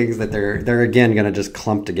 don't pick things that they're again going to just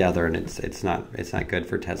clump together, and it's not good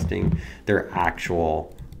for testing their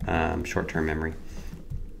actual short-term memory.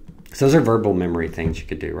 So those are verbal memory things you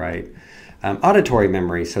could do, right? Auditory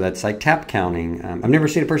memory, so that's like tap counting. I've never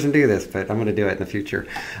seen a person do this, but I'm going to do it in the future.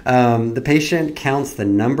 The patient counts the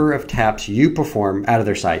number of taps you perform out of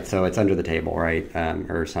their sight, so it's under the table, right,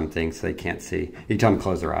 or something, so they can't see. You tell them to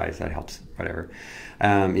close their eyes, that helps, whatever.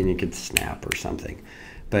 And you could snap or something.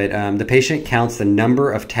 But the patient counts the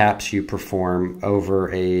number of taps you perform over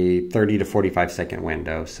a 30 to 45 second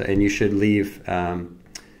window. So, and you should leave,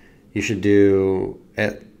 you should do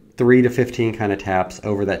 3 to 15 kind of taps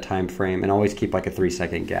over that time frame, and always keep like a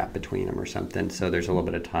 3-second gap between them or something, so there's a little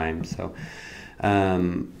bit of time. So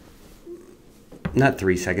not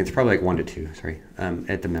 3 seconds, probably like 1 to 2, sorry,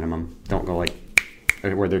 at the minimum. Don't go like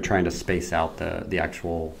where they're trying to space out the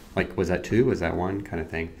actual, like, was that 2, was that 1 kind of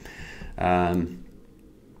thing.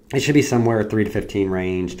 It should be somewhere 3 to 15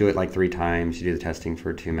 range. Do it like 3 times. You do the testing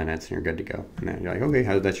for 2 minutes and you're good to go. And then you're like, okay,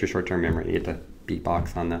 that's your short-term memory. You get to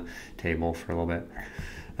beatbox on the table for a little bit.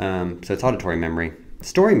 So it's auditory memory.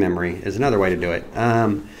 Story memory is another way to do it.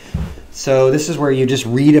 So this is where you just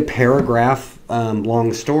read a paragraph,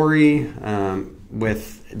 long story,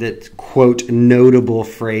 with that quote notable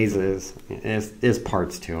phrases is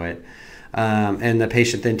parts to it. And the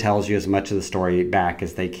patient then tells you as much of the story back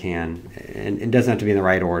as they can. And it doesn't have to be in the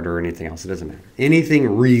right order or anything else. It doesn't matter.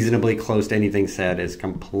 Anything reasonably close to anything said is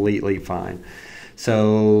completely fine.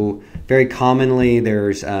 So very commonly there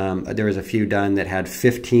was a few done that had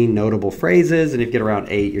 15 notable phrases, and if you get around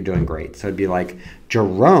 8, you're doing great. So it'd be like,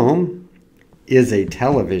 Jerome is a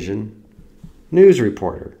television news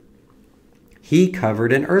reporter. He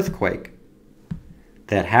covered an earthquake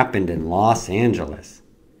that happened in Los Angeles.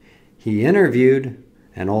 He interviewed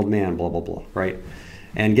an old man, blah, blah, blah, right?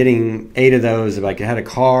 And getting 8 of those, like, it had a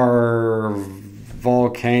car,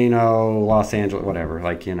 volcano, Los Angeles, whatever,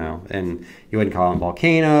 like, you know, and you wouldn't call it a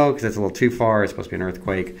volcano because it's a little too far. It's supposed to be an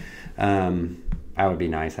earthquake. I would be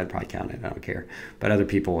nice. I'd probably count it. I don't care. But other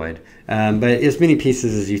people would. But as many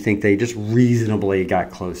pieces as you think they just reasonably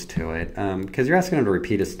got close to it. Because you're asking them to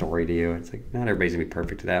repeat a story to you. It's like, not everybody's going to be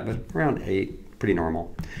perfect to that, but around 8, pretty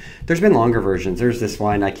normal. There's been longer versions. There's this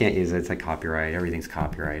one. I can't use it. It's like copyright. Everything's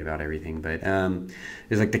copyright about everything. But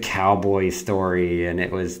it's like the cowboy story, and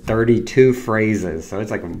it was 32 phrases. So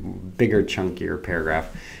it's like a bigger, chunkier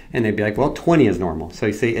paragraph. And they'd be like, well, 20 is normal. So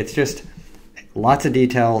you see, it's just lots of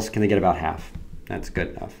details. Can they get about half? That's good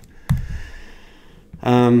enough.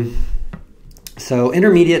 So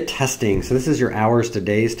intermediate testing. So this is your hours to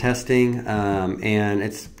days testing, and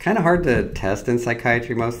it's kind of hard to test in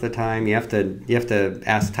psychiatry most of the time. You have to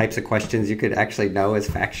ask types of questions you could actually know is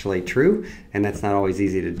factually true, and that's not always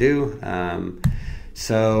easy to do.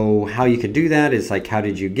 So how you could do that is like, how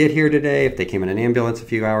did you get here today? If they came in an ambulance a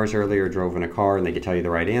few hours earlier, or drove in a car, and they could tell you the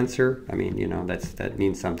right answer. I mean, you know, that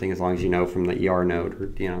means something as long as you know from the ER note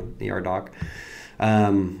or, you know, the ER doc.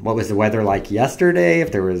 What was the weather like yesterday?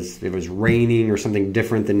 If it was raining or something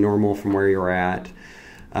different than normal from where you were at.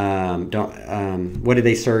 What did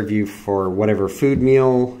they serve you for whatever food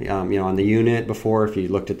meal, you know, on the unit before? If you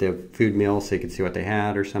looked at the food meal so you could see what they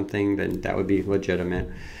had or something, then that would be legitimate.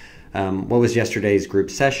 What was yesterday's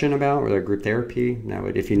group session about, or their group therapy? That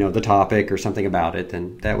would, if you know the topic or something about it,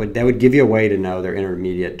 then that would give you a way to know their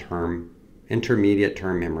intermediate term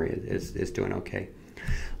memory is doing okay.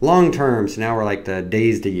 Long term, so now we're like the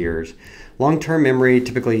days to years. Long-term memory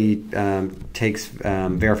typically takes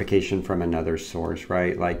verification from another source,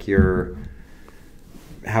 right? Like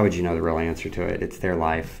how would you know the real answer to it? It's their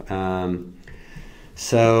life.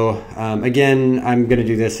 So again, I'm going to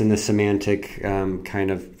do this in the semantic kind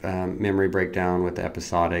of memory breakdown with the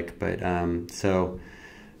episodic, but so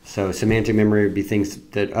semantic memory would be things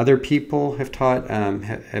that other people have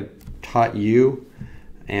taught you.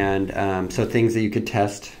 And so things that you could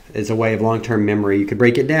test is a way of long-term memory. You could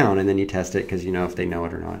break it down and then you test it because you know if they know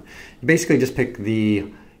it or not. You basically just pick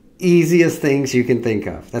the easiest things you can think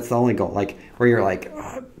of. That's the only goal. Like where you're like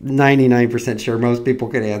 99% sure most people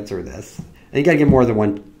could answer this. And you got to get more than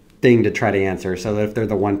one thing to try to answer, so that if they're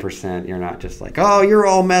the 1%, you're not just like, oh, you're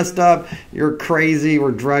all messed up, you're crazy,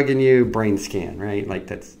 we're drugging you, brain scan, right? Like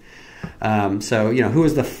that's so who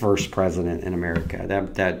was the first president in America?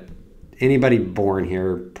 That anybody born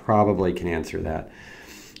here probably can answer that.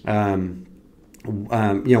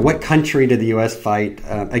 What country did the U.S. fight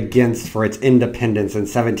against for its independence in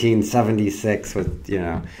 1776 with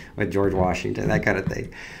George Washington, that kind of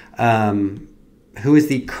thing. Who is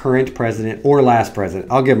the current president or last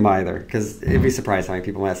president? I'll give them either, because it'd be surprised how many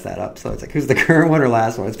people mess that up. So it's like, who's the current one or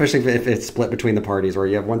last one? Especially if it's split between the parties, or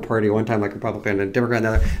you have one party one time like Republican and Democrat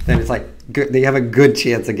another, then it's like they have a good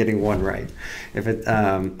chance of getting one right. If it,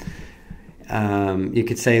 you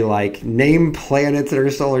could say like, name planets in our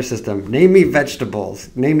solar system, name me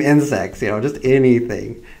vegetables, name insects, just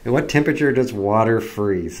anything. And what temperature does water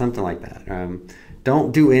freeze? Something like that.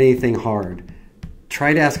 Don't do anything hard.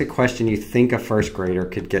 Try to ask a question you think a first grader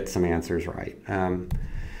could get some answers right.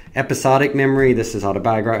 Episodic memory, this is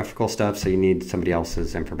autobiographical stuff, so you need somebody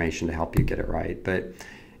else's information to help you get it right. But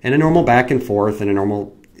in a normal back and forth, in a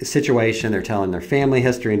normal situation, they're telling their family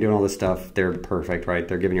history and doing all this stuff, they're perfect, right?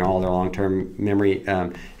 They're giving you all their long-term memory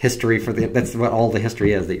history that's what all the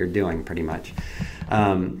history is that you're doing, pretty much.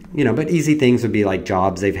 But easy things would be like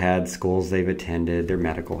jobs they've had, schools they've attended, their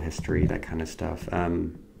medical history, that kind of stuff.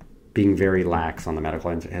 Being very lax on the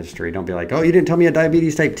medical history. Don't be like, oh, you didn't tell me you had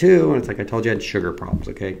diabetes type 2. And it's like, I told you I had sugar problems.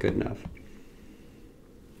 Okay, good enough.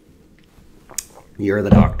 You're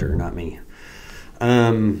the doctor, not me.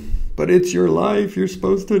 But it's your life. You're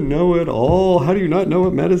supposed to know it all. How do you not know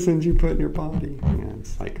what medicines you put in your body?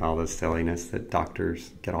 It's like all this silliness that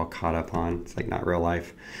doctors get all caught up on. It's like not real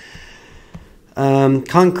life.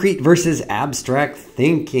 Concrete versus abstract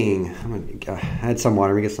thinking. I had some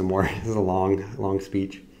water. Let me get some more. This is a long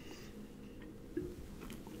speech.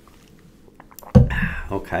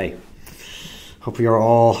 Okay. Hope you're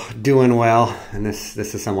all doing well, and this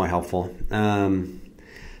is somewhat helpful.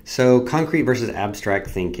 So concrete versus abstract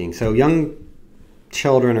thinking. So young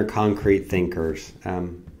children are concrete thinkers. I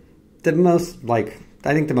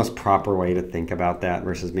think the most proper way to think about that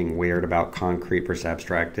versus being weird about concrete versus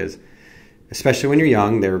abstract is, especially when you're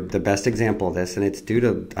young, they're the best example of this, and it's due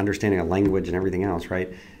to understanding a language and everything else,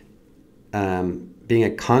 right? Being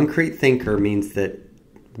a concrete thinker means that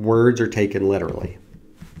words are taken literally.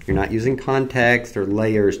 You're not using context or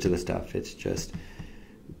layers to the stuff. It's just,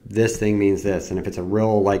 this thing means this. And if it's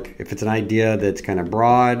if it's an idea that's kind of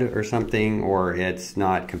broad or something, or it's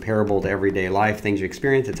not comparable to everyday life, things you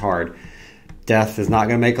experience, it's hard. Death is not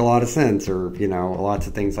going to make a lot of sense, or, lots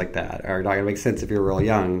of things like that are not going to make sense if you're real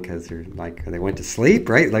young, because you're like, they went to sleep,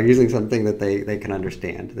 right? Like using something that they can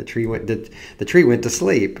understand. The tree went to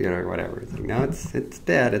sleep, or whatever. It's like, no, it's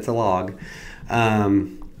dead. It's a log.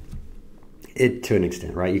 To an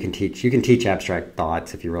extent, right? You can teach abstract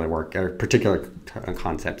thoughts if you really work, or particular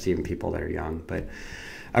concepts, even people that are young. But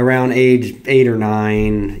around age 8 or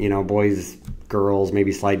 9, boys, girls,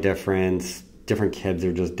 maybe slight difference. Different kids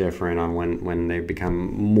are just different on when they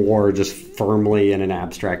become more just firmly in an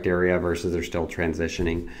abstract area versus they're still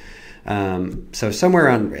transitioning. So somewhere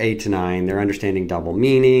around 8 to 9, they're understanding double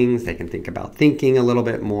meanings. They can think about thinking a little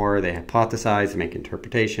bit more. They hypothesize and make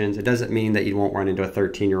interpretations. It doesn't mean that you won't run into a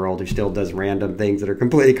 13-year-old who still does random things that are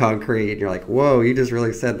completely concrete. And you're like, whoa, you just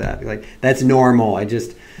really said that. You're like, that's normal.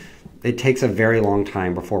 It takes a very long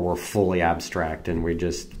time before we're fully abstract and we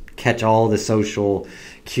just catch all the social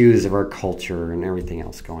cues of our culture and everything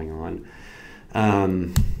else going on.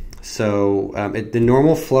 The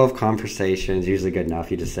normal flow of conversation is usually good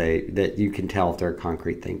enough. You just say that you can tell if they're a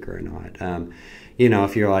concrete thinker or not.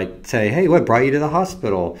 If you're like, say, hey, what brought you to the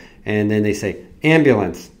hospital? And then they say,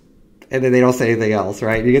 ambulance. And then they don't say anything else,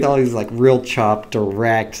 right? You get all these like real chopped,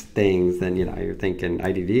 direct things. Then, you're thinking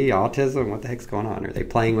IDD, autism, what the heck's going on? Are they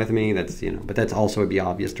playing with me? But that's also would be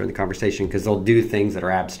obvious during the conversation because they'll do things that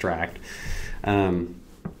are abstract.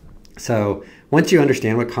 So once you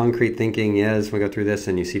understand what concrete thinking is, we go through this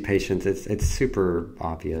and you see patients, it's super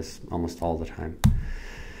obvious almost all the time.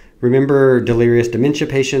 Remember, delirious dementia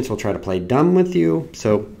patients will try to play dumb with you.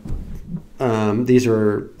 So these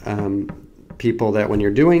are people that when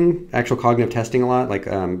you're doing actual cognitive testing a lot, like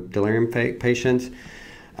delirium patients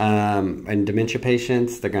and dementia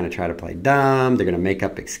patients, they're going to try to play dumb. They're going to make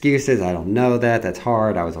up excuses. I don't know that. That's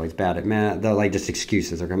hard. I was always bad at math. They're like just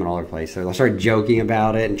excuses are coming all over the place. So they'll start joking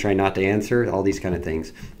about it and try not to answer, all these kind of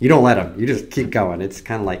things. You don't let them. You just keep going. It's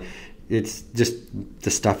kind of like, it's just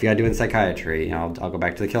the stuff you got to do in psychiatry. You know, I'll go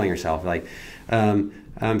back to the killing yourself. Like,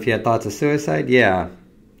 if you had thoughts of suicide, yeah.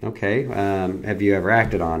 Okay. Have you ever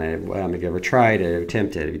acted on it? Have you ever tried it,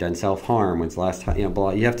 attempted? Have you done self-harm? When's the last time, you know, blah,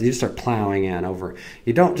 you have to just start plowing in over.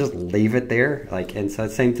 You don't just leave it there. Like, and so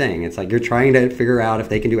it's the same thing. It's like you're trying to figure out if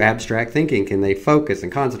they can do abstract thinking. Can they focus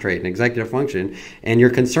and concentrate and executive function? And you're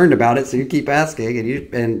concerned about it, so you keep asking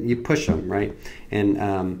and you push them, right?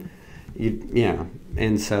 And,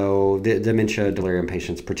 and so the dementia delirium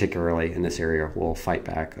patients, particularly in this area, will fight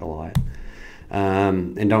back a lot.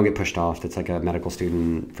 And don't get pushed off. That's like a medical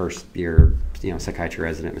student first year, you know, psychiatry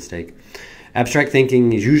resident mistake. Abstract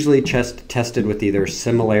thinking is usually tested with either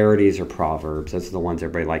similarities or proverbs. Those are the ones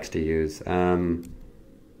everybody likes to use. Okay,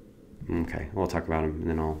 we'll talk about them, and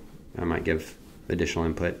then I might give additional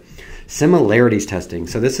input. Similarities testing.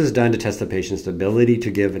 So this is done to test the patient's ability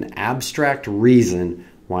to give an abstract reason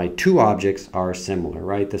why two objects are similar,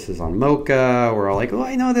 right? This is on MoCA. We're all like, oh,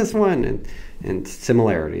 I know this one, and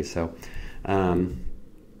similarities. So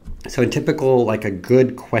in typical, like a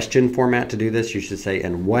good question format to do this, you should say,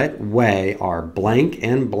 in what way are blank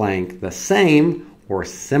and blank the same or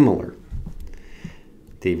similar?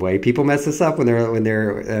 The way people mess this up when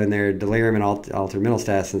they're delirium and altered mental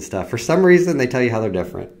status and stuff, for some reason they tell you how they're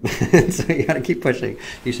different. So you got to keep pushing.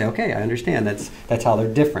 You say, okay, I understand that's how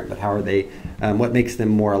they're different, but how are they? What makes them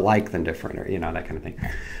more alike than different, or that kind of thing.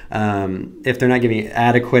 If they're not giving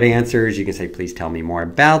adequate answers, you can say, please tell me more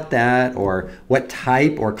about that, or what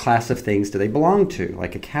type or class of things do they belong to,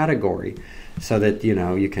 like a category, so that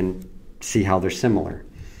you can see how they're similar.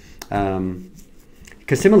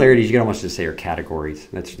 Because similarities, you can almost just say, are categories.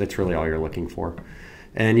 That's really all you're looking for.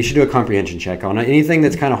 And you should do a comprehension check on it. Anything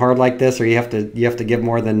that's kind of hard like this, or you have to give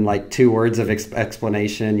more than like 2 words of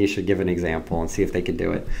explanation, you should give an example and see if they can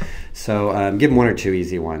do it. So give them 1 or 2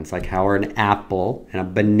 easy ones, like how are an apple and a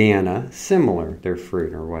banana similar? They're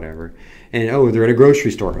fruit or whatever. And they're at a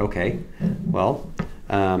grocery store. Okay, well,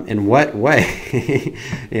 in what way?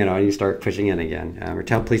 And you start pushing in again. Or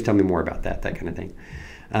please tell me more about that kind of thing.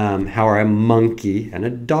 How are a monkey and a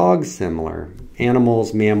dog similar?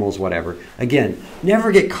 Animals, mammals, whatever. Again,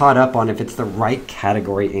 never get caught up on if it's the right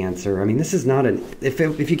category answer. I mean, this is not if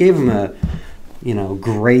you gave them a,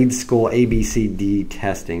 grade school ABCD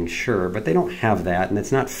testing, sure, but they don't have that, and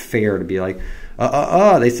it's not fair to be like,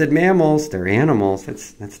 they said mammals, they're animals.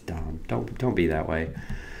 That's dumb. Don't be that way.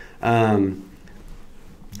 And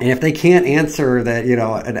if they can't answer that,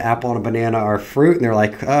 an apple and a banana are fruit, and they're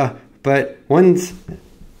like, but one's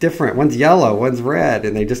different, one's yellow, one's red,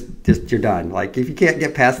 and they just you're done. Like, if you can't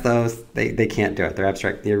get past those, they can't do it. They're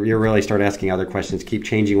abstract. You really start asking other questions. Keep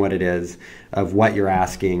changing what it is of what you're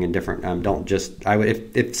asking, and different. Don't just. I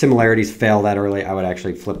would if similarities fail that early, I would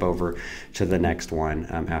actually flip over to the next one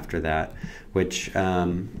after that, which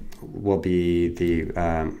will be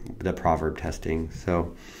the proverb testing.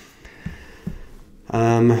 So,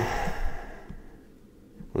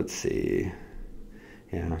 let's see.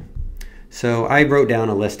 Yeah. So I wrote down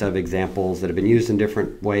a list of examples that have been used in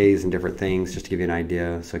different ways and different things, just to give you an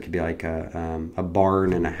idea. So it could be like a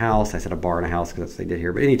barn and a house. I said a barn and a house because that's what they did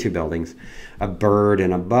here, but any 2 buildings. A bird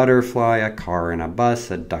and a butterfly, a car and a bus,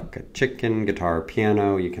 a duck, a chicken, guitar,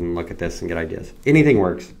 piano. You can look at this and get ideas. Anything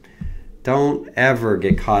works. Don't ever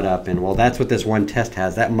get caught up in, well, that's what this one test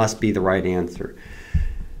has. That must be the right answer.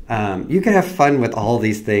 You can have fun with all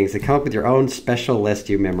these things and come up with your own special list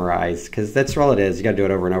you memorize, because that's all it is. You got to do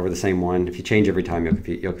it over and over, the same one. If you change every time,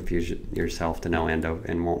 you'll confuse yourself to no end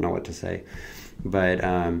and won't know what to say. But,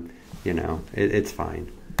 it's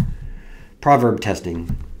fine. Proverb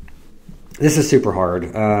testing. This is super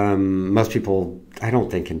hard. Most people, I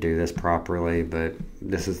don't think, can do this properly, but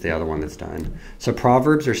this is the other one that's done. So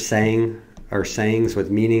proverbs are sayings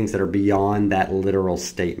with meanings that are beyond that literal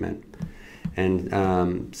statement.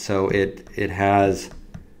 And so it's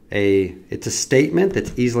a statement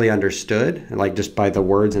that's easily understood, like just by the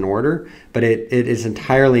words in order, but it is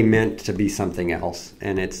entirely meant to be something else,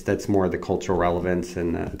 and that's more the cultural relevance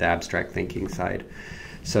and the abstract thinking side.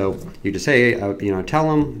 So you just say, tell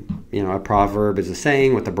them, a proverb is a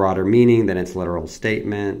saying with a broader meaning than its literal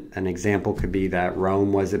statement. An example could be that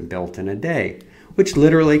Rome wasn't built in a day, which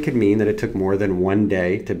literally could mean that it took more than 1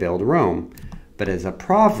 day to build Rome. But as a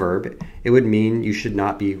proverb, it would mean you should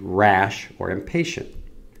not be rash or impatient.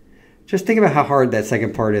 Just think about how hard that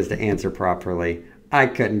second part is to answer properly. I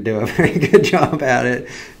couldn't do a very good job at it.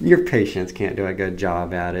 Your patients can't do a good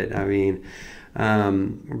job at it. I mean, a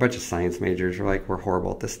bunch of science majors are like, we're horrible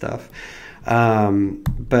at this stuff.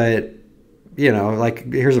 But you know,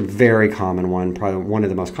 like here's a very common one, probably one of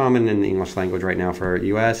the most common in the English language right now for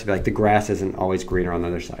US. Like the grass isn't always greener on the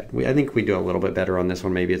other side. I think we do a little bit better on this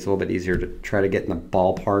one. Maybe it's a little bit easier to try to get in the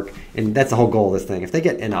ballpark. And that's the whole goal of this thing. If they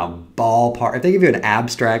get in a ballpark, if they give you an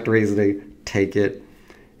abstract reasoning, take it.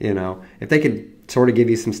 You know, if they could sort of give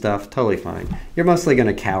you some stuff, totally fine. You're mostly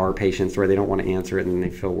going to cower patients where they don't want to answer it and they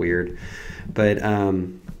feel weird. But,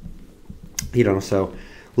 you know, so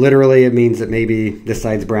literally it means that maybe this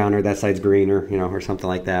side's browner, that side's greener, you know, or something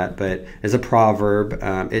like that. But as a proverb,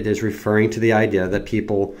 it is referring to the idea that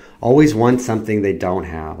people always want something they don't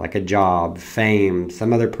have, like a job, fame,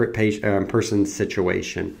 some other person's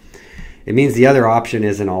situation. It means the other option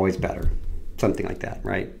isn't always better, something like that,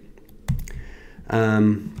 right?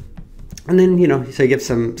 And then, you know, so you give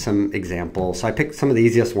some examples. So I picked some of the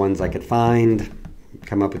easiest ones I could find.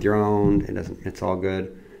 Come up with your own. It's all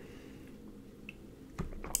good.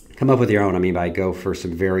 Come up with your own. I mean, by go for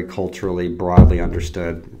some very culturally broadly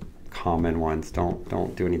understood common ones.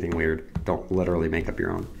 Don't do anything weird. Don't literally make up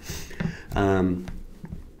your own.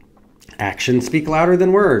 Actions speak louder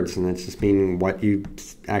than words, and that's just meaning what you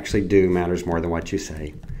actually do matters more than what you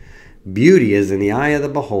say. Beauty is in the eye of the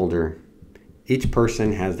beholder. Each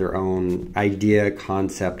person has their own idea,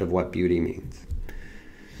 concept of what beauty means.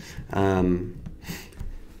 Don't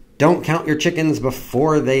count your chickens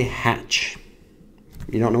before they hatch.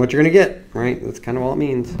 You don't know what you're going to get, right? That's kind of all it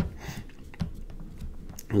means.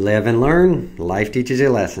 Live and learn. Life teaches you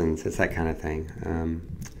lessons. It's that kind of thing.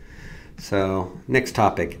 So next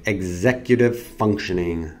topic, executive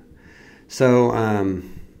functioning. So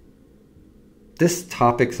this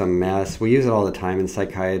topic's a mess. We use it all the time in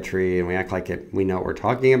psychiatry, and we act like we know what we're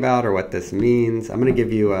talking about or what this means. I'm going to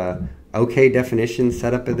give you a okay definition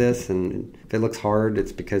setup of this, and if it looks hard,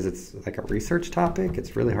 it's because it's like a research topic.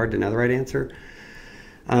 It's really hard to know the right answer.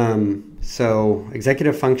 So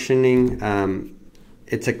executive functioning,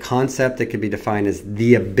 it's a concept that could be defined as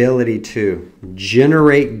the ability to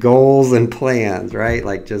generate goals and plans, right?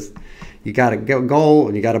 Like just, you got a goal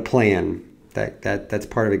and you got a plan. That's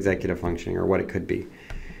part of executive functioning, or what it could be.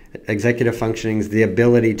 Executive functioning is the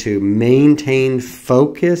ability to maintain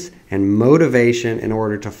focus and motivation in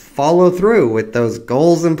order to follow through with those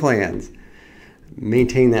goals and plans.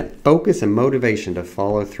 Maintain that focus and motivation to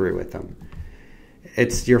follow through with them.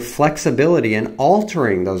 It's your flexibility in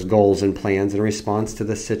altering those goals and plans in response to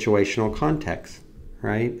the situational context,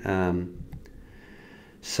 right?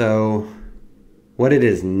 So what it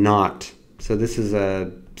is not. So this is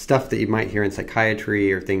stuff that you might hear in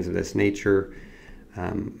psychiatry or things of this nature.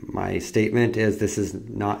 My statement is this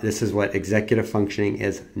is what executive functioning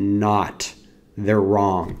is not. They're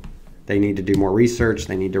wrong. They need to do more research.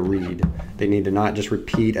 They need to read. They need to not just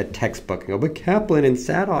repeat a textbook and go, but Kaplan and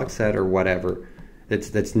Sadok said, or whatever.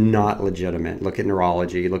 That's not legitimate. Look at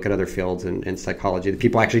neurology. Look at other fields in psychology. The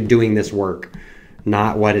people actually doing this work,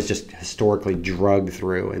 not what is just historically drugged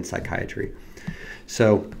through in psychiatry.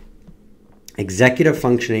 So executive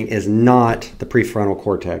functioning is not the prefrontal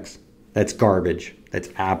cortex. That's garbage. That's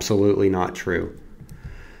absolutely not true.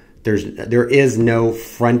 There is no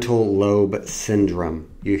frontal lobe syndrome.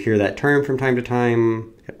 You hear that term from time to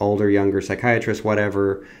time, older, younger psychiatrists,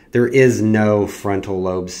 whatever. There is no frontal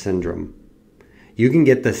lobe syndrome. You can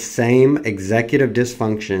get the same executive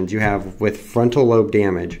dysfunctions you have with frontal lobe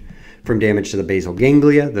damage from damage to the basal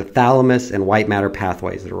ganglia, the thalamus, and white matter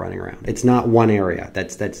pathways that are running around. It's not one area.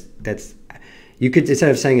 That's you could,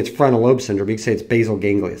 instead of saying it's frontal lobe syndrome, you could say it's basal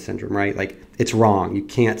ganglia syndrome, right? Like, it's wrong. You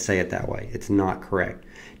can't say it that way. It's not correct.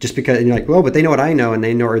 Just because, and you're like, well, but they know what I know, and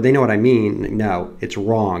they know what I mean. No, it's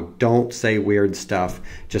wrong. Don't say weird stuff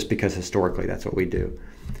just because historically that's what we do.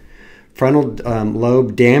 Frontal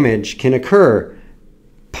lobe damage can occur.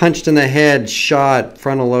 Punched in the head, shot,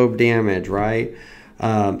 frontal lobe damage, right?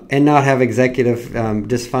 And not have executive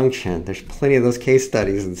dysfunction. There's plenty of those case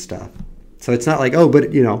studies and stuff. So it's not like, oh,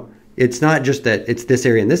 but, you know, it's not just that it's this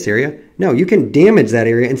area and this area. No, you can damage that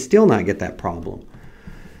area and still not get that problem.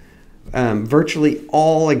 Virtually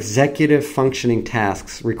all executive functioning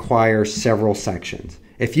tasks require several sections.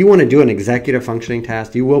 If you want to do an executive functioning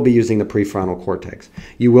task, you will be using the prefrontal cortex.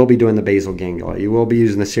 You will be doing the basal ganglia. You will be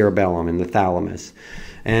using the cerebellum and the thalamus,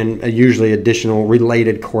 and usually additional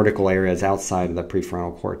related cortical areas outside of the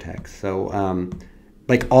prefrontal cortex. So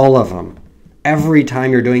like all of them, every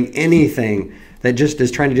time you're doing anything that just is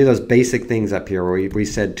trying to do those basic things up here where we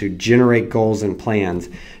said to generate goals and plans,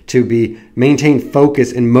 to maintain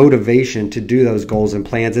focus and motivation to do those goals and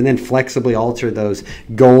plans, and then flexibly alter those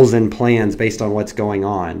goals and plans based on what's going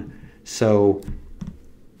on. So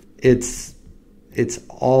it's It's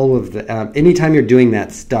all of the, anytime you're doing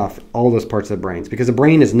that stuff, all those parts of the brains, because the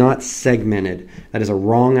brain is not segmented. That is a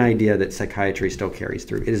wrong idea that psychiatry still carries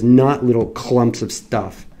through. It is not little clumps of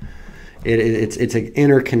stuff. It's an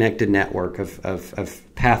interconnected network of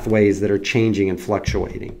pathways that are changing and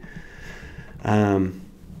fluctuating.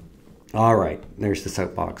 All right, there's the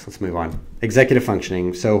soapbox. Let's move on. Executive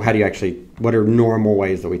functioning. So how do you actually, what are normal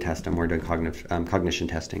ways that we test them? We're doing cognition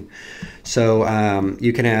testing. So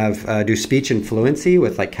you can have, do speech and fluency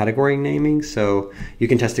with like category naming. So you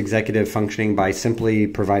can test executive functioning by simply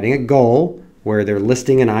providing a goal where they're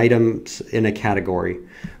listing an item in a category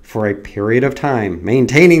for a period of time,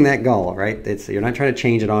 maintaining that goal, right? You're not trying to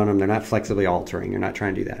change it on them. They're not flexibly altering. You're not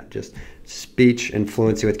trying to do that. Just speech and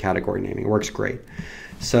fluency with category naming. It works great.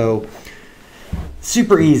 So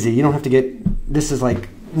super easy. You don't have to get, this is like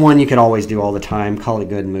one you could always do all the time, call it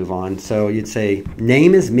good and move on. So you'd say,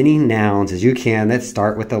 name as many nouns as you can that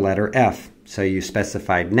start with the letter F. So you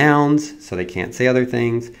specified nouns, so they can't say other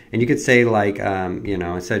things. And you could say like, you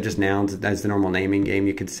know, instead of just nouns as the normal naming game,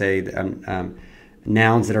 you could say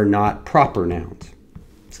nouns that are not proper nouns.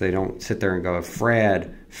 So they don't sit there and go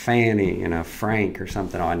Fred, Fanny, you know, Frank or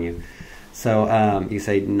something on you. So you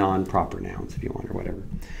say non-proper nouns if you want or whatever.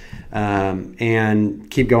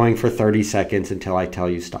 And keep going for 30 seconds until I tell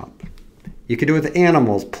you stop. You could do it with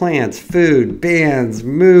animals, plants, food, bands,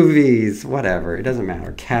 movies, whatever. It doesn't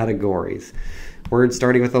matter. Categories. Words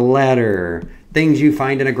starting with a letter. Things you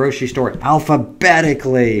find in a grocery store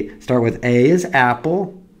alphabetically. Start with A as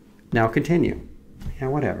apple. Now continue. Yeah,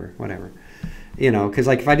 whatever. You know, because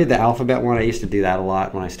like if I did the alphabet one, I used to do that a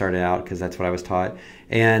lot when I started out because that's what I was taught.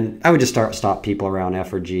 And I would just stop people around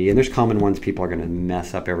F or G. And there's common ones people are going to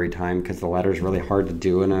mess up every time because the letter is really hard to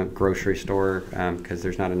do in a grocery store because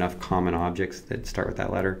there's not enough common objects that start with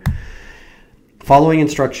that letter. Following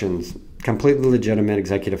instructions, completely legitimate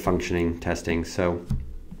executive functioning testing. So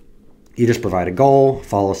you just provide a goal,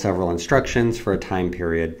 follow several instructions for a time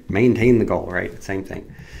period, maintain the goal, right? Same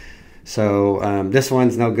thing. So this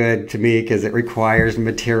one's no good to me because it requires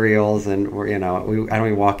materials, and you know, I don't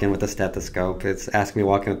even walk in with a stethoscope. It's asking me to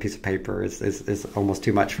walk in with a piece of paper is almost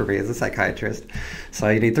too much for me as a psychiatrist. So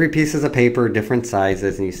you need 3 pieces of paper, different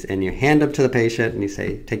sizes, and you hand them to the patient and you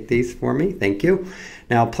say, "Take these for me, thank you."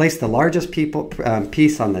 Now place the largest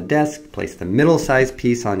piece on the desk, place the middle-sized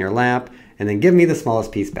piece on your lap, and then give me the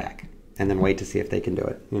smallest piece back, and then wait to see if they can do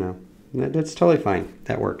it. You know, that's totally fine.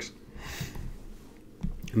 That works.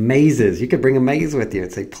 Mazes. You could bring a maze with you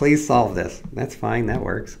and say, please solve this. That's fine. That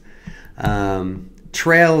works.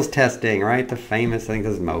 Trails testing, right? The famous thing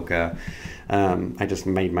is MOCA. I just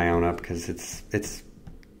made my own up because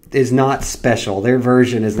it's not special. Their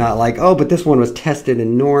version is not like, oh, but this one was tested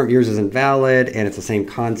in norm. Yours is invalid, and it's the same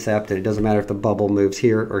concept, and it doesn't matter if the bubble moves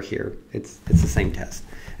here or here. It's the same test,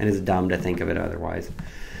 and it's dumb to think of it otherwise.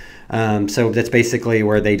 So that's basically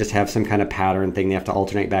where they just have some kind of pattern thing. They have to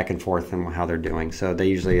alternate back and forth in how they're doing. So they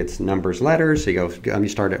usually, it's numbers, letters. So you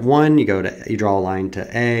start at 1, you draw a line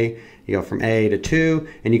to A, you go from A to 2,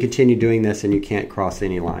 and you continue doing this, and you can't cross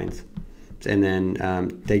any lines. And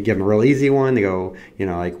then they give them a real easy one. They go, you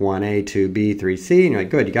know, like 1A, 2B, 3C, and you're like,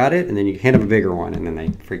 good, you got it. And then you hand them a bigger one, and then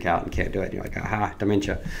they freak out and can't do it. And you're like, aha,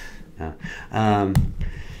 dementia.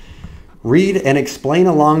 Read and explain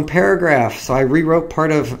a long paragraph. So I rewrote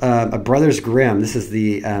part of a Brothers Grimm. This is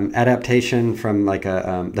the adaptation from like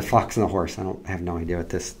The Fox and the Horse. I have no idea what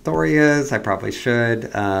this story is. I probably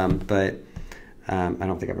should, but I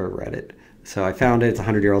don't think I've ever read it. So I found it. It's a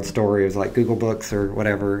 100-year-old story. It was like Google Books or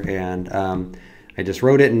whatever, and I just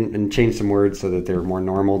wrote it and changed some words so that they're more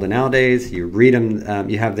normal than nowadays. You read them.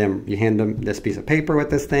 You hand them this piece of paper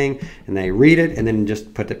with this thing, and they read it, and then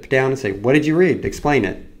just put it down and say, "What did you read? Explain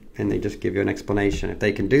it." And they just give you an explanation. If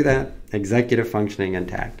they can do that, executive functioning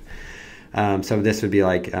intact. So this would be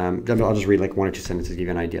like, I'll just read like 1 or 2 sentences to give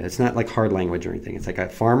you an idea. It's not like hard language or anything. It's like a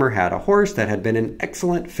farmer had a horse that had been an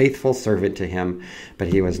excellent, faithful servant to him, but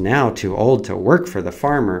he was now too old to work for the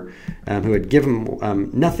farmer who had given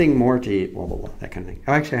him nothing more to eat, blah, blah, blah, that kind of thing.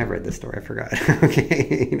 Oh, actually, I have read this story. I forgot.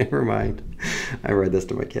 Okay, never mind. I read this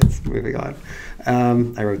to my kids. Moving on.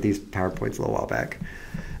 I wrote these PowerPoints a little while back.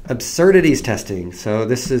 Absurdities testing. So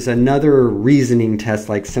this is another reasoning test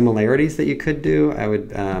like similarities that you could do. I would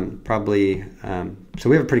probably, so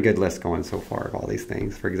we have a pretty good list going so far of all these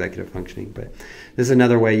things for executive functioning, but this is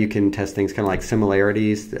another way you can test things kind of like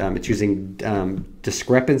similarities. It's using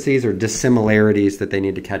discrepancies or dissimilarities that they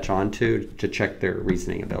need to catch on to check their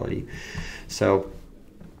reasoning ability. So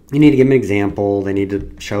you need to give them an example. They need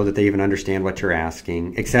to show that they even understand what you're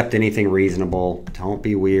asking. Accept anything reasonable. Don't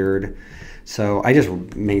be weird. So I just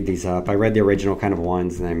made these up. I read the original kind of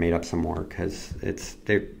ones, and I made up some more because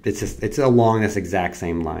it's along this exact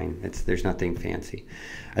same line. There's nothing fancy.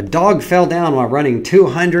 A dog fell down while running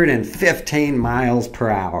 215 miles per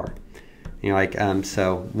hour. You know, like,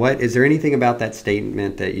 so what is there anything about that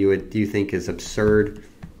statement that you think is absurd?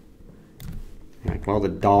 Like, well, the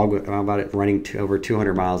dog, how about it running over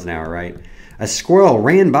 200 miles an hour, right? A squirrel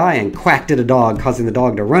ran by and quacked at a dog, causing the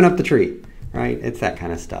dog to run up the tree, right? It's that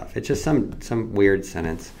kind of stuff. It's just some weird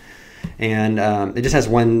sentence. And it just has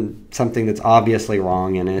something that's obviously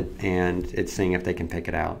wrong in it, and it's seeing if they can pick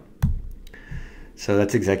it out. So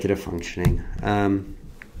that's executive functioning.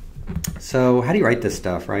 So how do you write this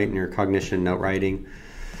stuff, right, in your cognition note writing?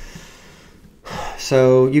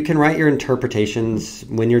 So you can write your interpretations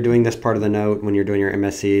when you're doing this part of the note, when you're doing your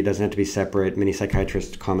MSE. It doesn't have to be separate. Many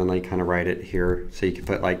psychiatrists commonly kind of write it here. So you can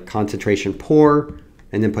put like concentration poor,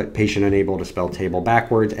 and then put patient unable to spell table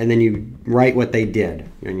backwards, and then you write what they did.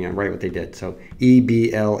 And you write what they did. So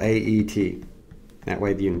EBLAET. That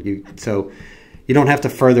way so you don't have to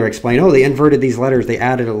further explain, oh, they inverted these letters, they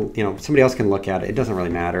added somebody else can look at it. It doesn't really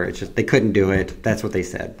matter. It's just they couldn't do it. That's what they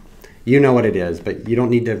said. You know what it is, but you don't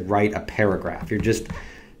need to write a paragraph. You're just,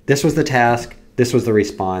 this was the task, this was the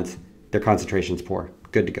response, their concentration's poor.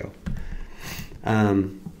 Good to go.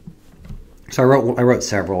 So I wrote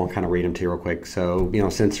several. I'll kind of read them to you real quick. So,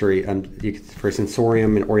 sensory, for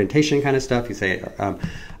sensorium and orientation kind of stuff, you say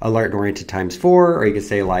alert and oriented times 4, or you could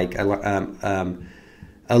say like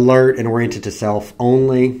alert and oriented to self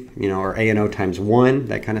only, or A&O times 1,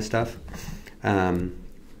 that kind of stuff.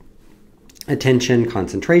 Attention,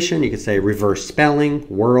 concentration, you could say reverse spelling,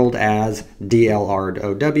 world as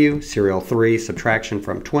DLROW, serial 3, subtraction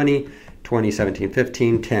from 20, 20, 17,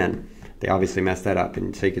 15, 10. They obviously messed that up,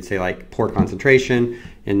 and so you could say like poor concentration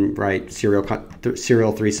and write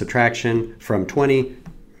serial 3 subtraction from 20,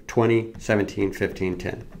 20, 17, 15,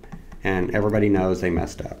 10. And everybody knows they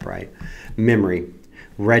messed up, right? Memory,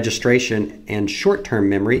 registration and short-term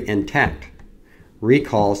memory intact.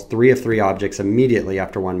 Recalls 3 of 3 objects immediately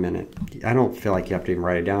after 1 minute. I don't feel like you have to even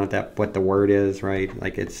write it down what the word is, right?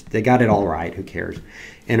 Like they got it all right. Who cares?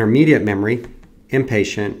 Intermediate memory,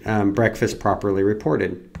 impatient, breakfast properly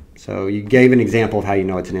reported. So you gave an example of how you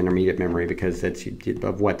know it's an intermediate memory because it's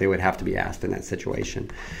of what they would have to be asked in that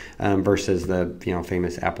situation, versus the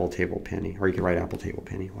famous apple table penny, or you could write apple table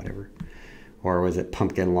penny, whatever, or was it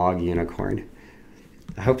pumpkin log unicorn?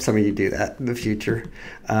 I hope some of you do that in the future.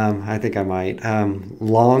 I think I might.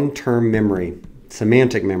 Long-term memory,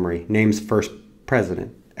 semantic memory, names first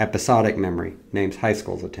president. Episodic memory, names high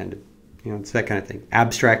schools attended. It's that kind of thing.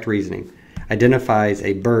 Abstract reasoning, identifies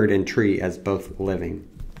a bird and tree as both living,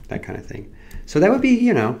 that kind of thing. So that would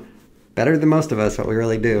be, better than most of us, what we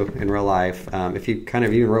really do in real life. If you kind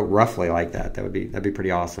of even wrote roughly like that, that'd be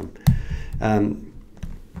pretty awesome.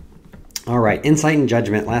 All right, insight and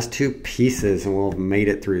judgment, last 2 pieces, and we'll have made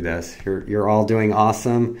it through this. You're all doing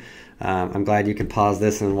awesome. I'm glad you can pause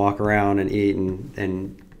this and walk around and eat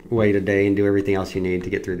and wait a day and do everything else you need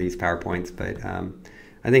to get through these PowerPoints, but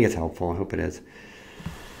I think it's helpful. I hope it is.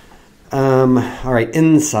 All right,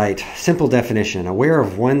 insight, simple definition, aware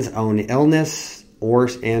of one's own illness or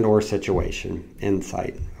situation.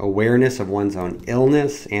 Insight, awareness of one's own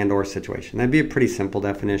illness and or situation. That'd be a pretty simple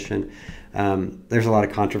definition. There's a lot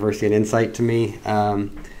of controversy in insight to me. So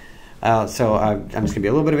I'm just gonna be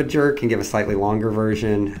a little bit of a jerk and give a slightly longer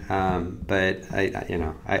version. But I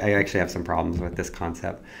actually have some problems with this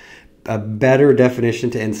concept. A better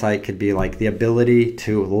definition to insight could be like the ability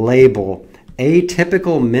to label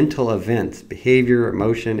atypical mental events, behavior,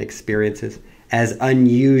 emotion, experiences as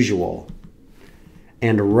unusual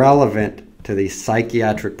and relevant to the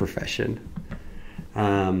psychiatric profession.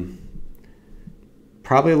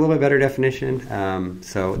 Probably a little bit better definition.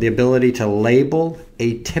 So the ability to label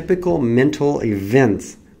atypical mental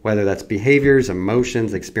events, whether that's behaviors,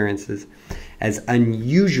 emotions, experiences, as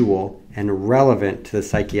unusual and relevant to the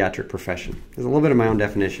psychiatric profession. There's a little bit of my own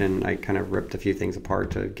definition. I kind of ripped a few things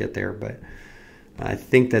apart to get there, but I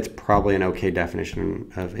think that's probably an okay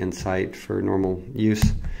definition of insight for normal use.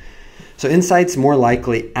 So insight's more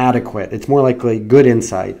likely adequate. It's more likely good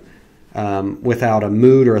insight. Without a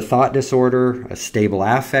mood or a thought disorder, a stable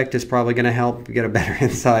affect is probably going to help get a better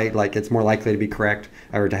insight. Like it's more likely to be correct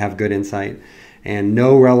or to have good insight, and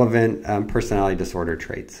no relevant personality disorder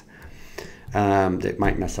traits that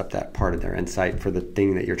might mess up that part of their insight for the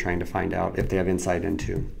thing that you're trying to find out if they have insight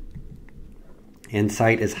into.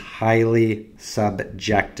 Insight is highly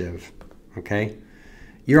subjective, okay?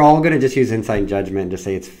 You're all going to just use insight and judgment and just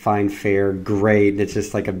say it's fine, fair, great. It's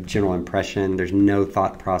just like a general impression. There's no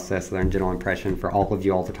thought process or general impression for all of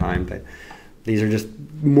you all the time. But These are just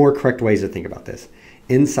more correct ways to think about this.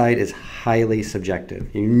 Insight is highly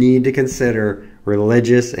subjective. You need to consider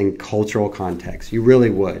religious and cultural context. You really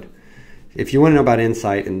would. If you want to know about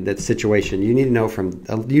insight in that situation, you need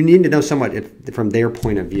to know somewhat from their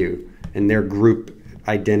point of view and their group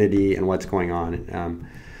identity and what's going on.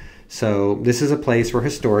 So this is a place where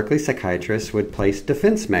historically psychiatrists would place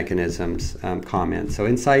defense mechanisms comments. So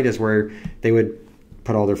insight is where they would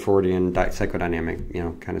put all their Freudian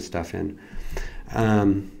psychodynamic kind of stuff in.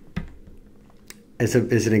 As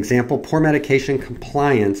an example, poor medication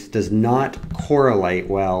compliance does not correlate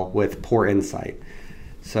well with poor insight.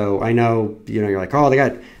 So I know, you're like, oh,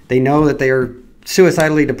 they know that they are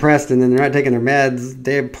suicidally depressed and then they're not taking their meds.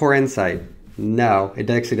 They have poor insight. No, it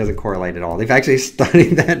actually doesn't correlate at all. They've actually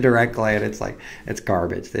studied that directly, and it's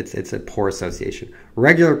garbage. It's a poor association.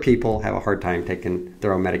 Regular people have a hard time taking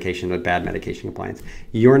their own medication with bad medication compliance.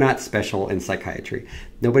 You're not special in psychiatry.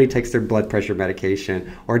 Nobody takes their blood pressure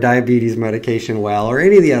medication or diabetes medication well, or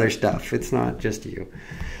any of the other stuff. It's not just you.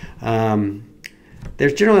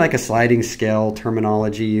 There's generally like a sliding scale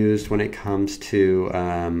terminology used when it comes to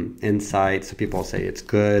insight. So people say it's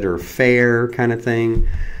good or fair kind of thing.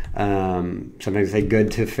 Sometimes they say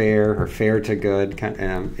good to fair or fair to good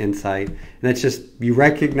insight. And that's just, you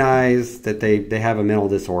recognize that they have a mental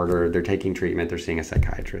disorder, they're taking treatment, they're seeing a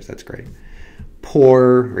psychiatrist. That's great.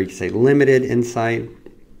 Poor, or you can say limited insight,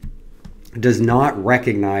 does not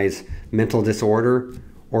recognize mental disorder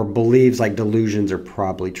or believes like delusions are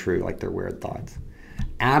probably true, like they're weird thoughts.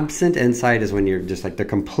 Absent insight is when you're just like, they're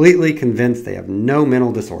completely convinced they have no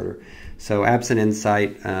mental disorder. So absent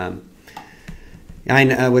insight, I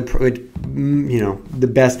would the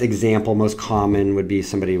best example, most common, would be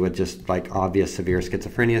somebody with just like obvious severe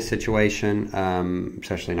schizophrenia situation,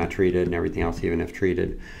 especially not treated and everything else, even if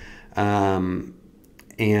treated. And,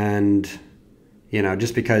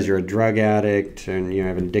 just because you're a drug addict and you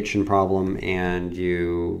have an addiction problem and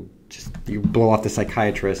you blow off the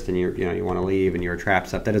psychiatrist and you want to leave and you're a trap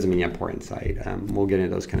stuff, that doesn't mean you have poor insight. We'll get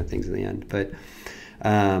into those kind of things in the end. But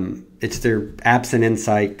it's their absent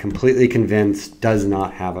insight, completely convinced, does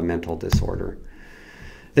not have a mental disorder.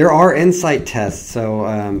 There are insight tests. So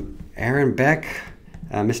Aaron Beck,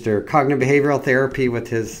 Mr. Cognitive Behavioral Therapy with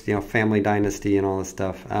his family dynasty and all this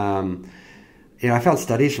stuff. I found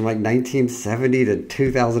studies from like 1970 to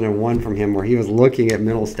 2001 from him where he was looking at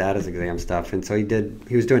mental status exam stuff. And so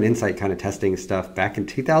he was doing insight kind of testing stuff back in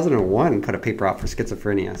 2001, put a paper out for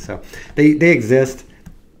schizophrenia. So they exist.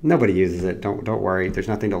 Nobody uses it. Don't worry. There's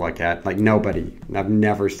nothing to look at. Like nobody. I've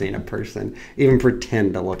never seen a person even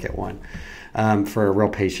pretend to look at one for a real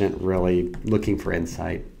patient really looking for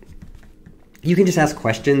insight. You can just ask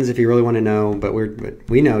questions if you really want to know, but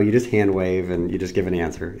we know you just hand wave and you just give an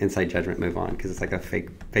answer. Insight, judgment, move on, because it's like a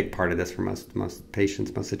fake part of this for most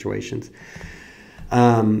patients, most situations.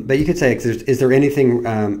 But you could say, is there anything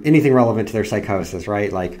relevant to their psychosis,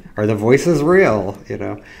 right? Like, are the voices real?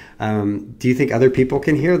 Do you think other people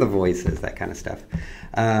can hear the voices? That kind of stuff.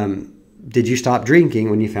 Did you stop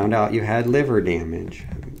drinking when you found out you had liver damage?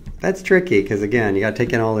 That's tricky because, again, you got to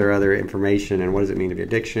take in all their other information and what does it mean to be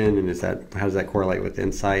addiction, and how does that correlate with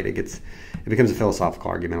insight? It becomes a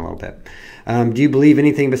philosophical argument a little bit. Do you believe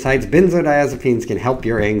anything besides benzodiazepines can help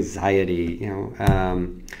your anxiety?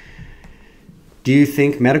 Do you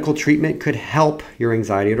think medical treatment could help your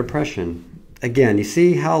anxiety or depression? Again, you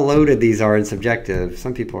see how loaded these are and subjective.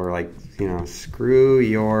 Some people are like, screw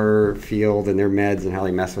your field and their meds and how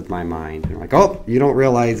they mess with my mind. And like, oh, you don't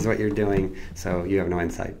realize what you're doing, so you have no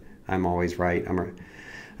insight. I'm always right. I'm right.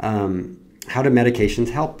 How do medications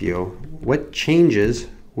help you? What changes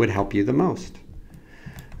would help you the most?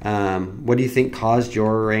 What do you think caused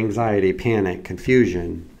your anxiety, panic,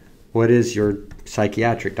 confusion? What is your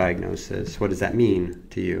psychiatric diagnosis? What does that mean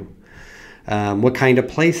to you? What kind of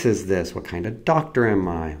place is this? What kind of doctor am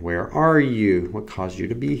I? Where are you? What caused you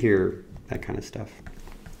to be here? That kind of stuff.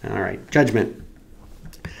 All right, judgment.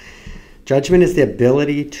 Judgment is the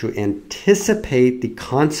ability to anticipate the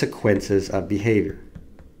consequences of behavior.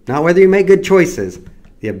 Not whether you make good choices,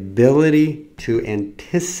 the ability to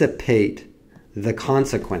anticipate the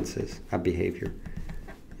consequences of behavior.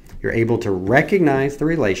 You're able to recognize the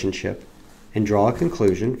relationship and draw a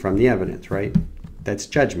conclusion from the evidence, right? That's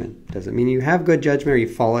judgment. Doesn't mean you have good judgment or you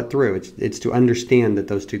follow it through. It's to understand that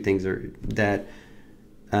those two things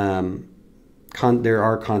there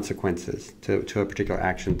are consequences to a particular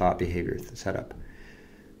action, thought, behavior setup.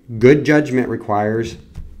 Good judgment requires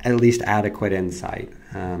at least adequate insight.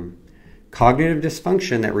 Cognitive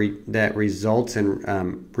dysfunction that results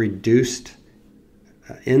in reduced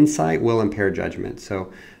insight will impair judgment.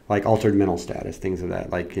 So, like altered mental status, things of that,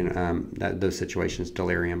 like those situations,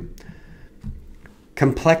 delirium.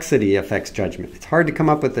 Complexity affects judgment. It's hard to come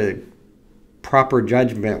up with a proper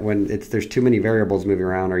judgment when there's too many variables moving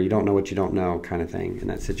around, or you don't know what you don't know kind of thing in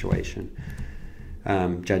that situation.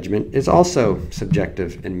 Judgment is also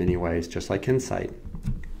subjective in many ways, just like insight.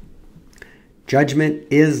 Judgment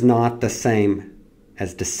is not the same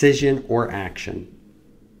as decision or action.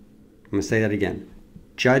 I'm going to say that again.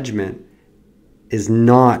 Judgment is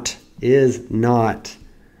not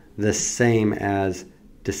the same as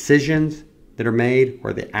decisions that are made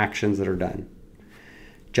or the actions that are done.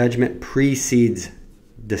 Judgment precedes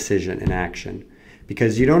decision and action.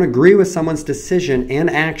 Because you don't agree with someone's decision and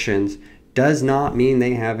actions does not mean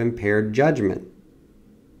they have impaired judgment.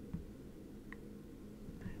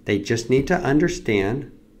 They just need to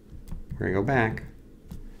understand, we're going to go back,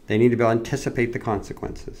 they need to be able to anticipate the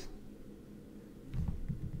consequences.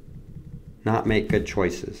 Not make good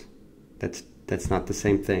choices. That's not the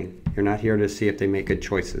same thing. You're not here to see if they make good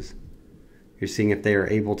choices. You're seeing if they are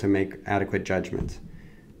able to make adequate judgments.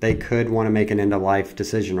 They could want to make an end-of-life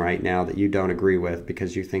decision right now that you don't agree with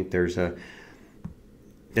because you think they'd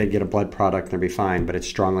get a blood product and they'll be fine, but it's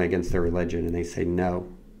strongly against their religion, and they say no.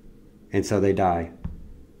 And so they die.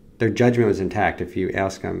 Their judgment was intact. If you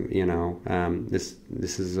ask them,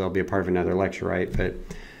 there'll be a part of another lecture, right? But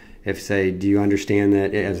if, say, do you understand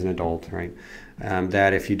that as an adult, right?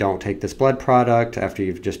 That if you don't take this blood product after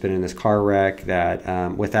you've just been in this car wreck,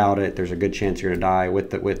 that without it, there's a good chance you're going to die.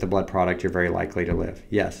 With the blood product, you're very likely to live.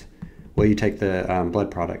 Yes. Will you take the blood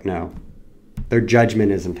product? No. Their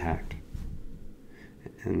judgment is intact.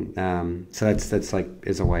 And so that's like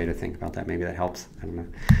is a way to think about that. Maybe that helps. I don't know.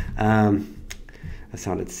 That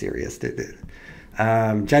sounded serious, didn't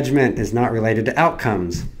it? Judgment is not related to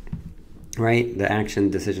outcomes, right? The action,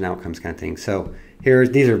 decision, outcomes kind of thing. So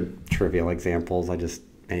these are trivial examples. I just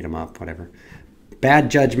made them up, whatever.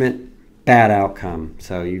 Bad judgment, bad outcome.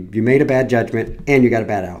 So you made a bad judgment and you got a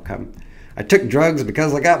bad outcome. I took drugs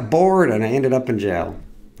because I got bored and I ended up in jail.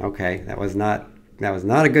 Okay, that was not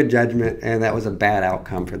a good judgment, and that was a bad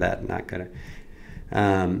outcome for that. Not good.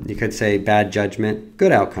 You could say bad judgment,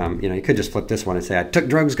 good outcome. You could just flip this one and say I took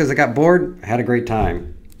drugs because I got bored. I had a great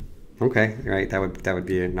time. Okay, right? That would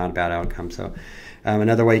be not a bad outcome. So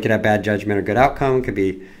another way you could have bad judgment or good outcome could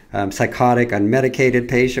be psychotic, unmedicated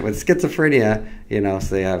patient with schizophrenia.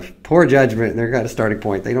 So they have poor judgment. They've got a starting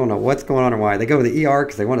point. They don't know what's going on or why. They go to the ER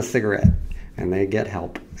because they want a cigarette, and they get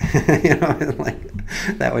help.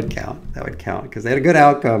 That would count. That would count because they had a good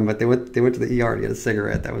outcome, but they went to the ER to get a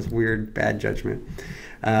cigarette. That was weird, bad judgment.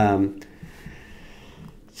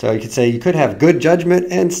 So you could say you could have good judgment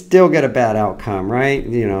and still get a bad outcome, right?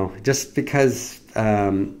 Just because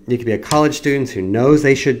you could be a college student who knows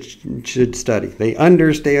they should study. They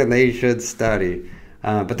understand they should study.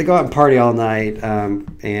 But they go out and party all night,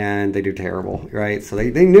 and they do terrible, right? So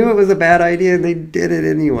they knew it was a bad idea, and they did it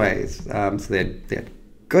anyways. So they had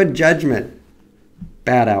good judgment,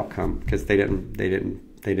 bad outcome because they didn't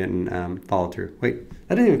follow through. Wait,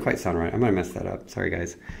 that didn't even quite sound right. I might have messed that up. Sorry,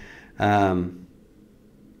 guys.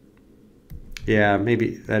 Yeah,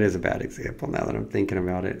 maybe that is a bad example now that I'm thinking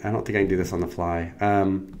about it. I don't think I can do this on the fly.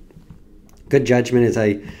 Good judgment is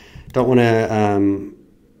I don't want to.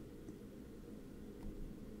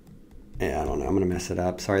 Yeah, I don't know. I'm going to mess it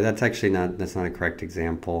up. Sorry, that's not a correct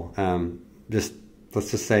example. Let's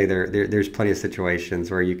just say there's plenty of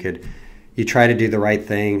situations where you try to do the right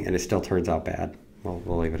thing and it still turns out bad.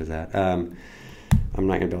 We'll leave it as that. I'm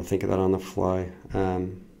not going to be able to think of that on the fly.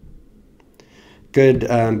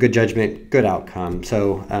 Good judgment, good outcome.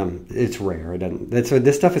 So it's rare. So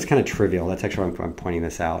this stuff is kind of trivial. That's actually why I'm pointing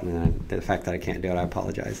this out, and the fact that I can't do it, I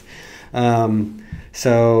apologize.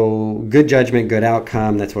 So good judgment, good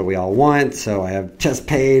outcome. That's what we all want. So I have chest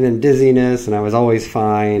pain and dizziness, and I was always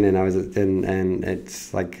fine. And and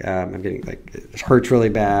it's like I'm getting it hurts really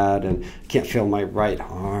bad, and I can't feel my right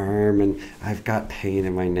arm, and I've got pain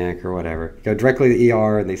in my neck or whatever. Go directly to the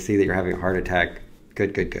ER, and they see that you're having a heart attack.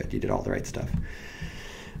 Good. You did all the right stuff.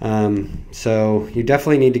 So you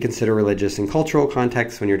definitely need to consider religious and cultural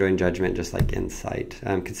context when you're doing judgment, just like insight.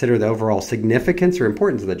 Consider the overall significance or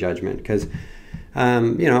importance of the judgment, because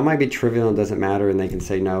it might be trivial and doesn't matter, and they can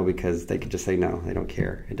say no because they can just say no. They don't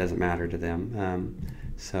care. It doesn't matter to them.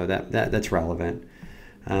 So that's relevant.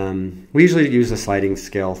 We usually use a sliding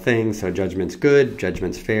scale thing. So judgment's good,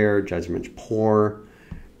 judgment's fair, judgment's poor.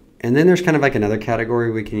 And then there's kind of like another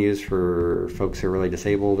category we can use for folks who are really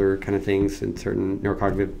disabled or kind of things in certain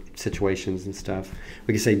neurocognitive situations and stuff.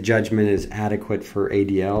 We could say judgment is adequate for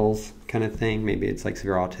ADLs kind of thing. Maybe it's like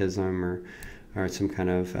severe autism or some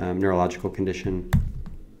kind of neurological condition.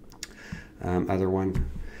 Other one.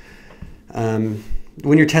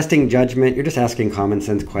 when you're testing judgment, you're just asking common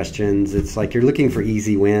sense questions. It's like you're looking for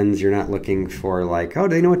easy wins. You're not looking for like, oh,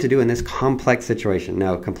 do they know what to do in this complex situation?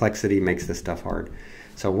 No, complexity makes this stuff hard.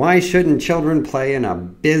 So why shouldn't children play in a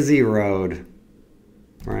busy road?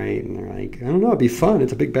 Right? And they're like, I don't know, it'd be fun.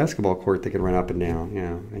 It's a big basketball court they could run up and down. You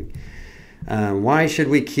know, like, why should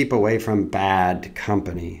we keep away from bad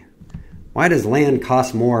company? Why does land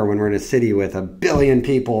cost more when we're in a city with 1 billion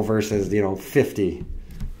people versus, 50?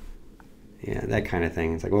 Yeah, that kind of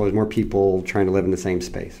thing. It's like, well, there's more people trying to live in the same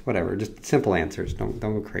space. Whatever, just simple answers. Don't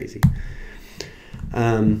go crazy.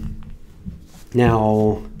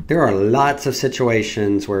 Now, there are lots of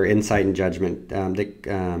situations where insight and judgment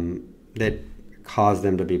that cause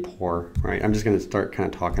them to be poor, right? I'm just going to start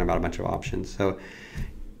kind of talking about a bunch of options. So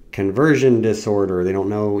conversion disorder, they don't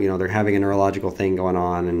know, they're having a neurological thing going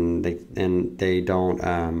on, and they don't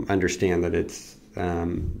understand that it's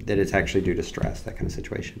actually due to stress, that kind of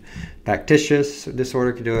situation. Factitious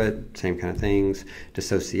disorder could do it, same kind of things.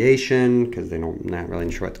 Dissociation, because they're not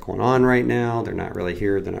really sure what's going on right now. They're not really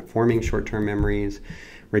here. They're not forming short-term memories.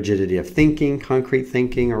 Rigidity of thinking, concrete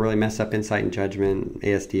thinking, or really mess up insight and judgment,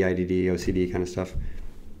 ASD, IDD, OCD kind of stuff.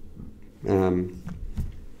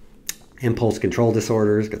 Impulse control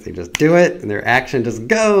disorders, because they just do it and their action just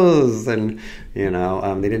goes, and they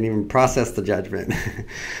didn't even process the judgment.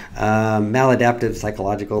 Maladaptive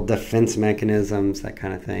psychological defense mechanisms, that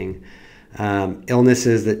kind of thing.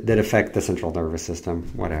 Illnesses that affect the central nervous system,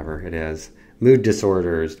 whatever it is. Mood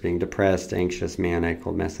disorders, being depressed, anxious, manic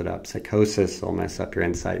will mess it up. Psychosis will mess up your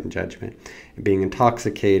insight and judgment. Being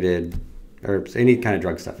intoxicated, or any kind of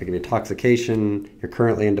drug stuff. It can be intoxication, you're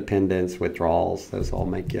currently in dependence, withdrawals. Those all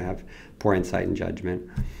make you have poor insight and judgment.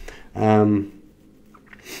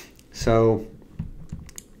 So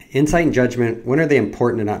insight and judgment, when are they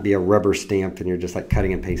important to not be a rubber stamp and you're just like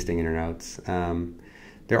cutting and pasting in your notes?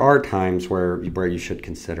 There are times where you should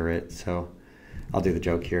consider it. So I'll do the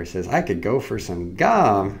joke here. It says, I could go for some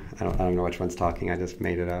gum. I don't know which one's talking. I just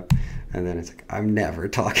made it up. And then it's like, I'm never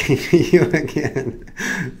talking to you again.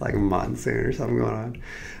 Like a monsoon or something going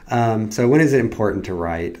on. So when is it important to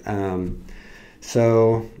write?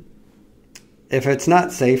 So if it's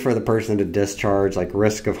not safe for the person to discharge, like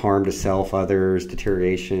risk of harm to self, others,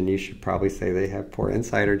 deterioration, you should probably say they have poor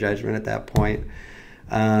insight or judgment at that point.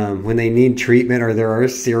 When they need treatment or there are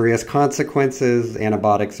serious consequences,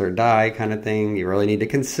 antibiotics or die kind of thing, you really need to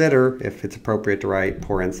consider if it's appropriate to write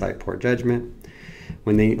poor insight, poor judgment.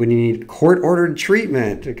 When you need court-ordered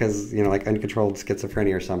treatment, because, like uncontrolled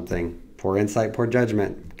schizophrenia or something, poor insight, poor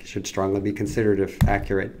judgment should strongly be considered if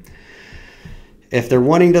accurate. If they're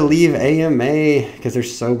wanting to leave AMA because they're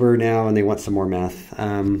sober now and they want some more meth,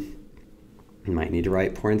 you might need to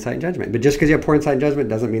write poor insight and judgment. But just because you have poor insight and judgment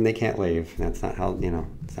doesn't mean they can't leave. That's not how,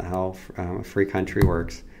 it's not how a free country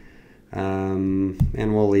works. And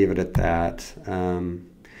we'll leave it at that.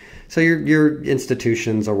 So your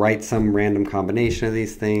institutions will write some random combination of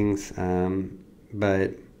these things.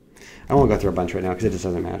 But I won't go through a bunch right now because it just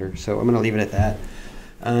doesn't matter. So I'm going to leave it at that.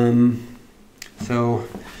 So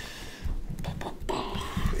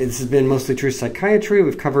this has been Mostly True Psychiatry.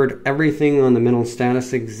 We've covered everything on the mental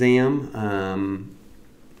status exam.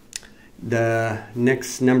 The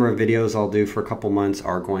next number of videos I'll do for a couple months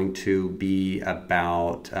are going to be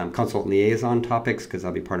about consultant liaison topics, because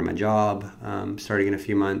that'll be part of my job starting in a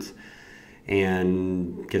few months,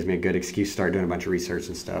 and gives me a good excuse to start doing a bunch of research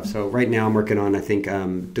and stuff. So right now I'm working on, I think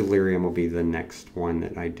delirium will be the next one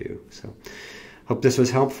that I do. So hope this was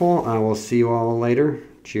helpful. I will see you all later.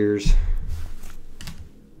 Cheers.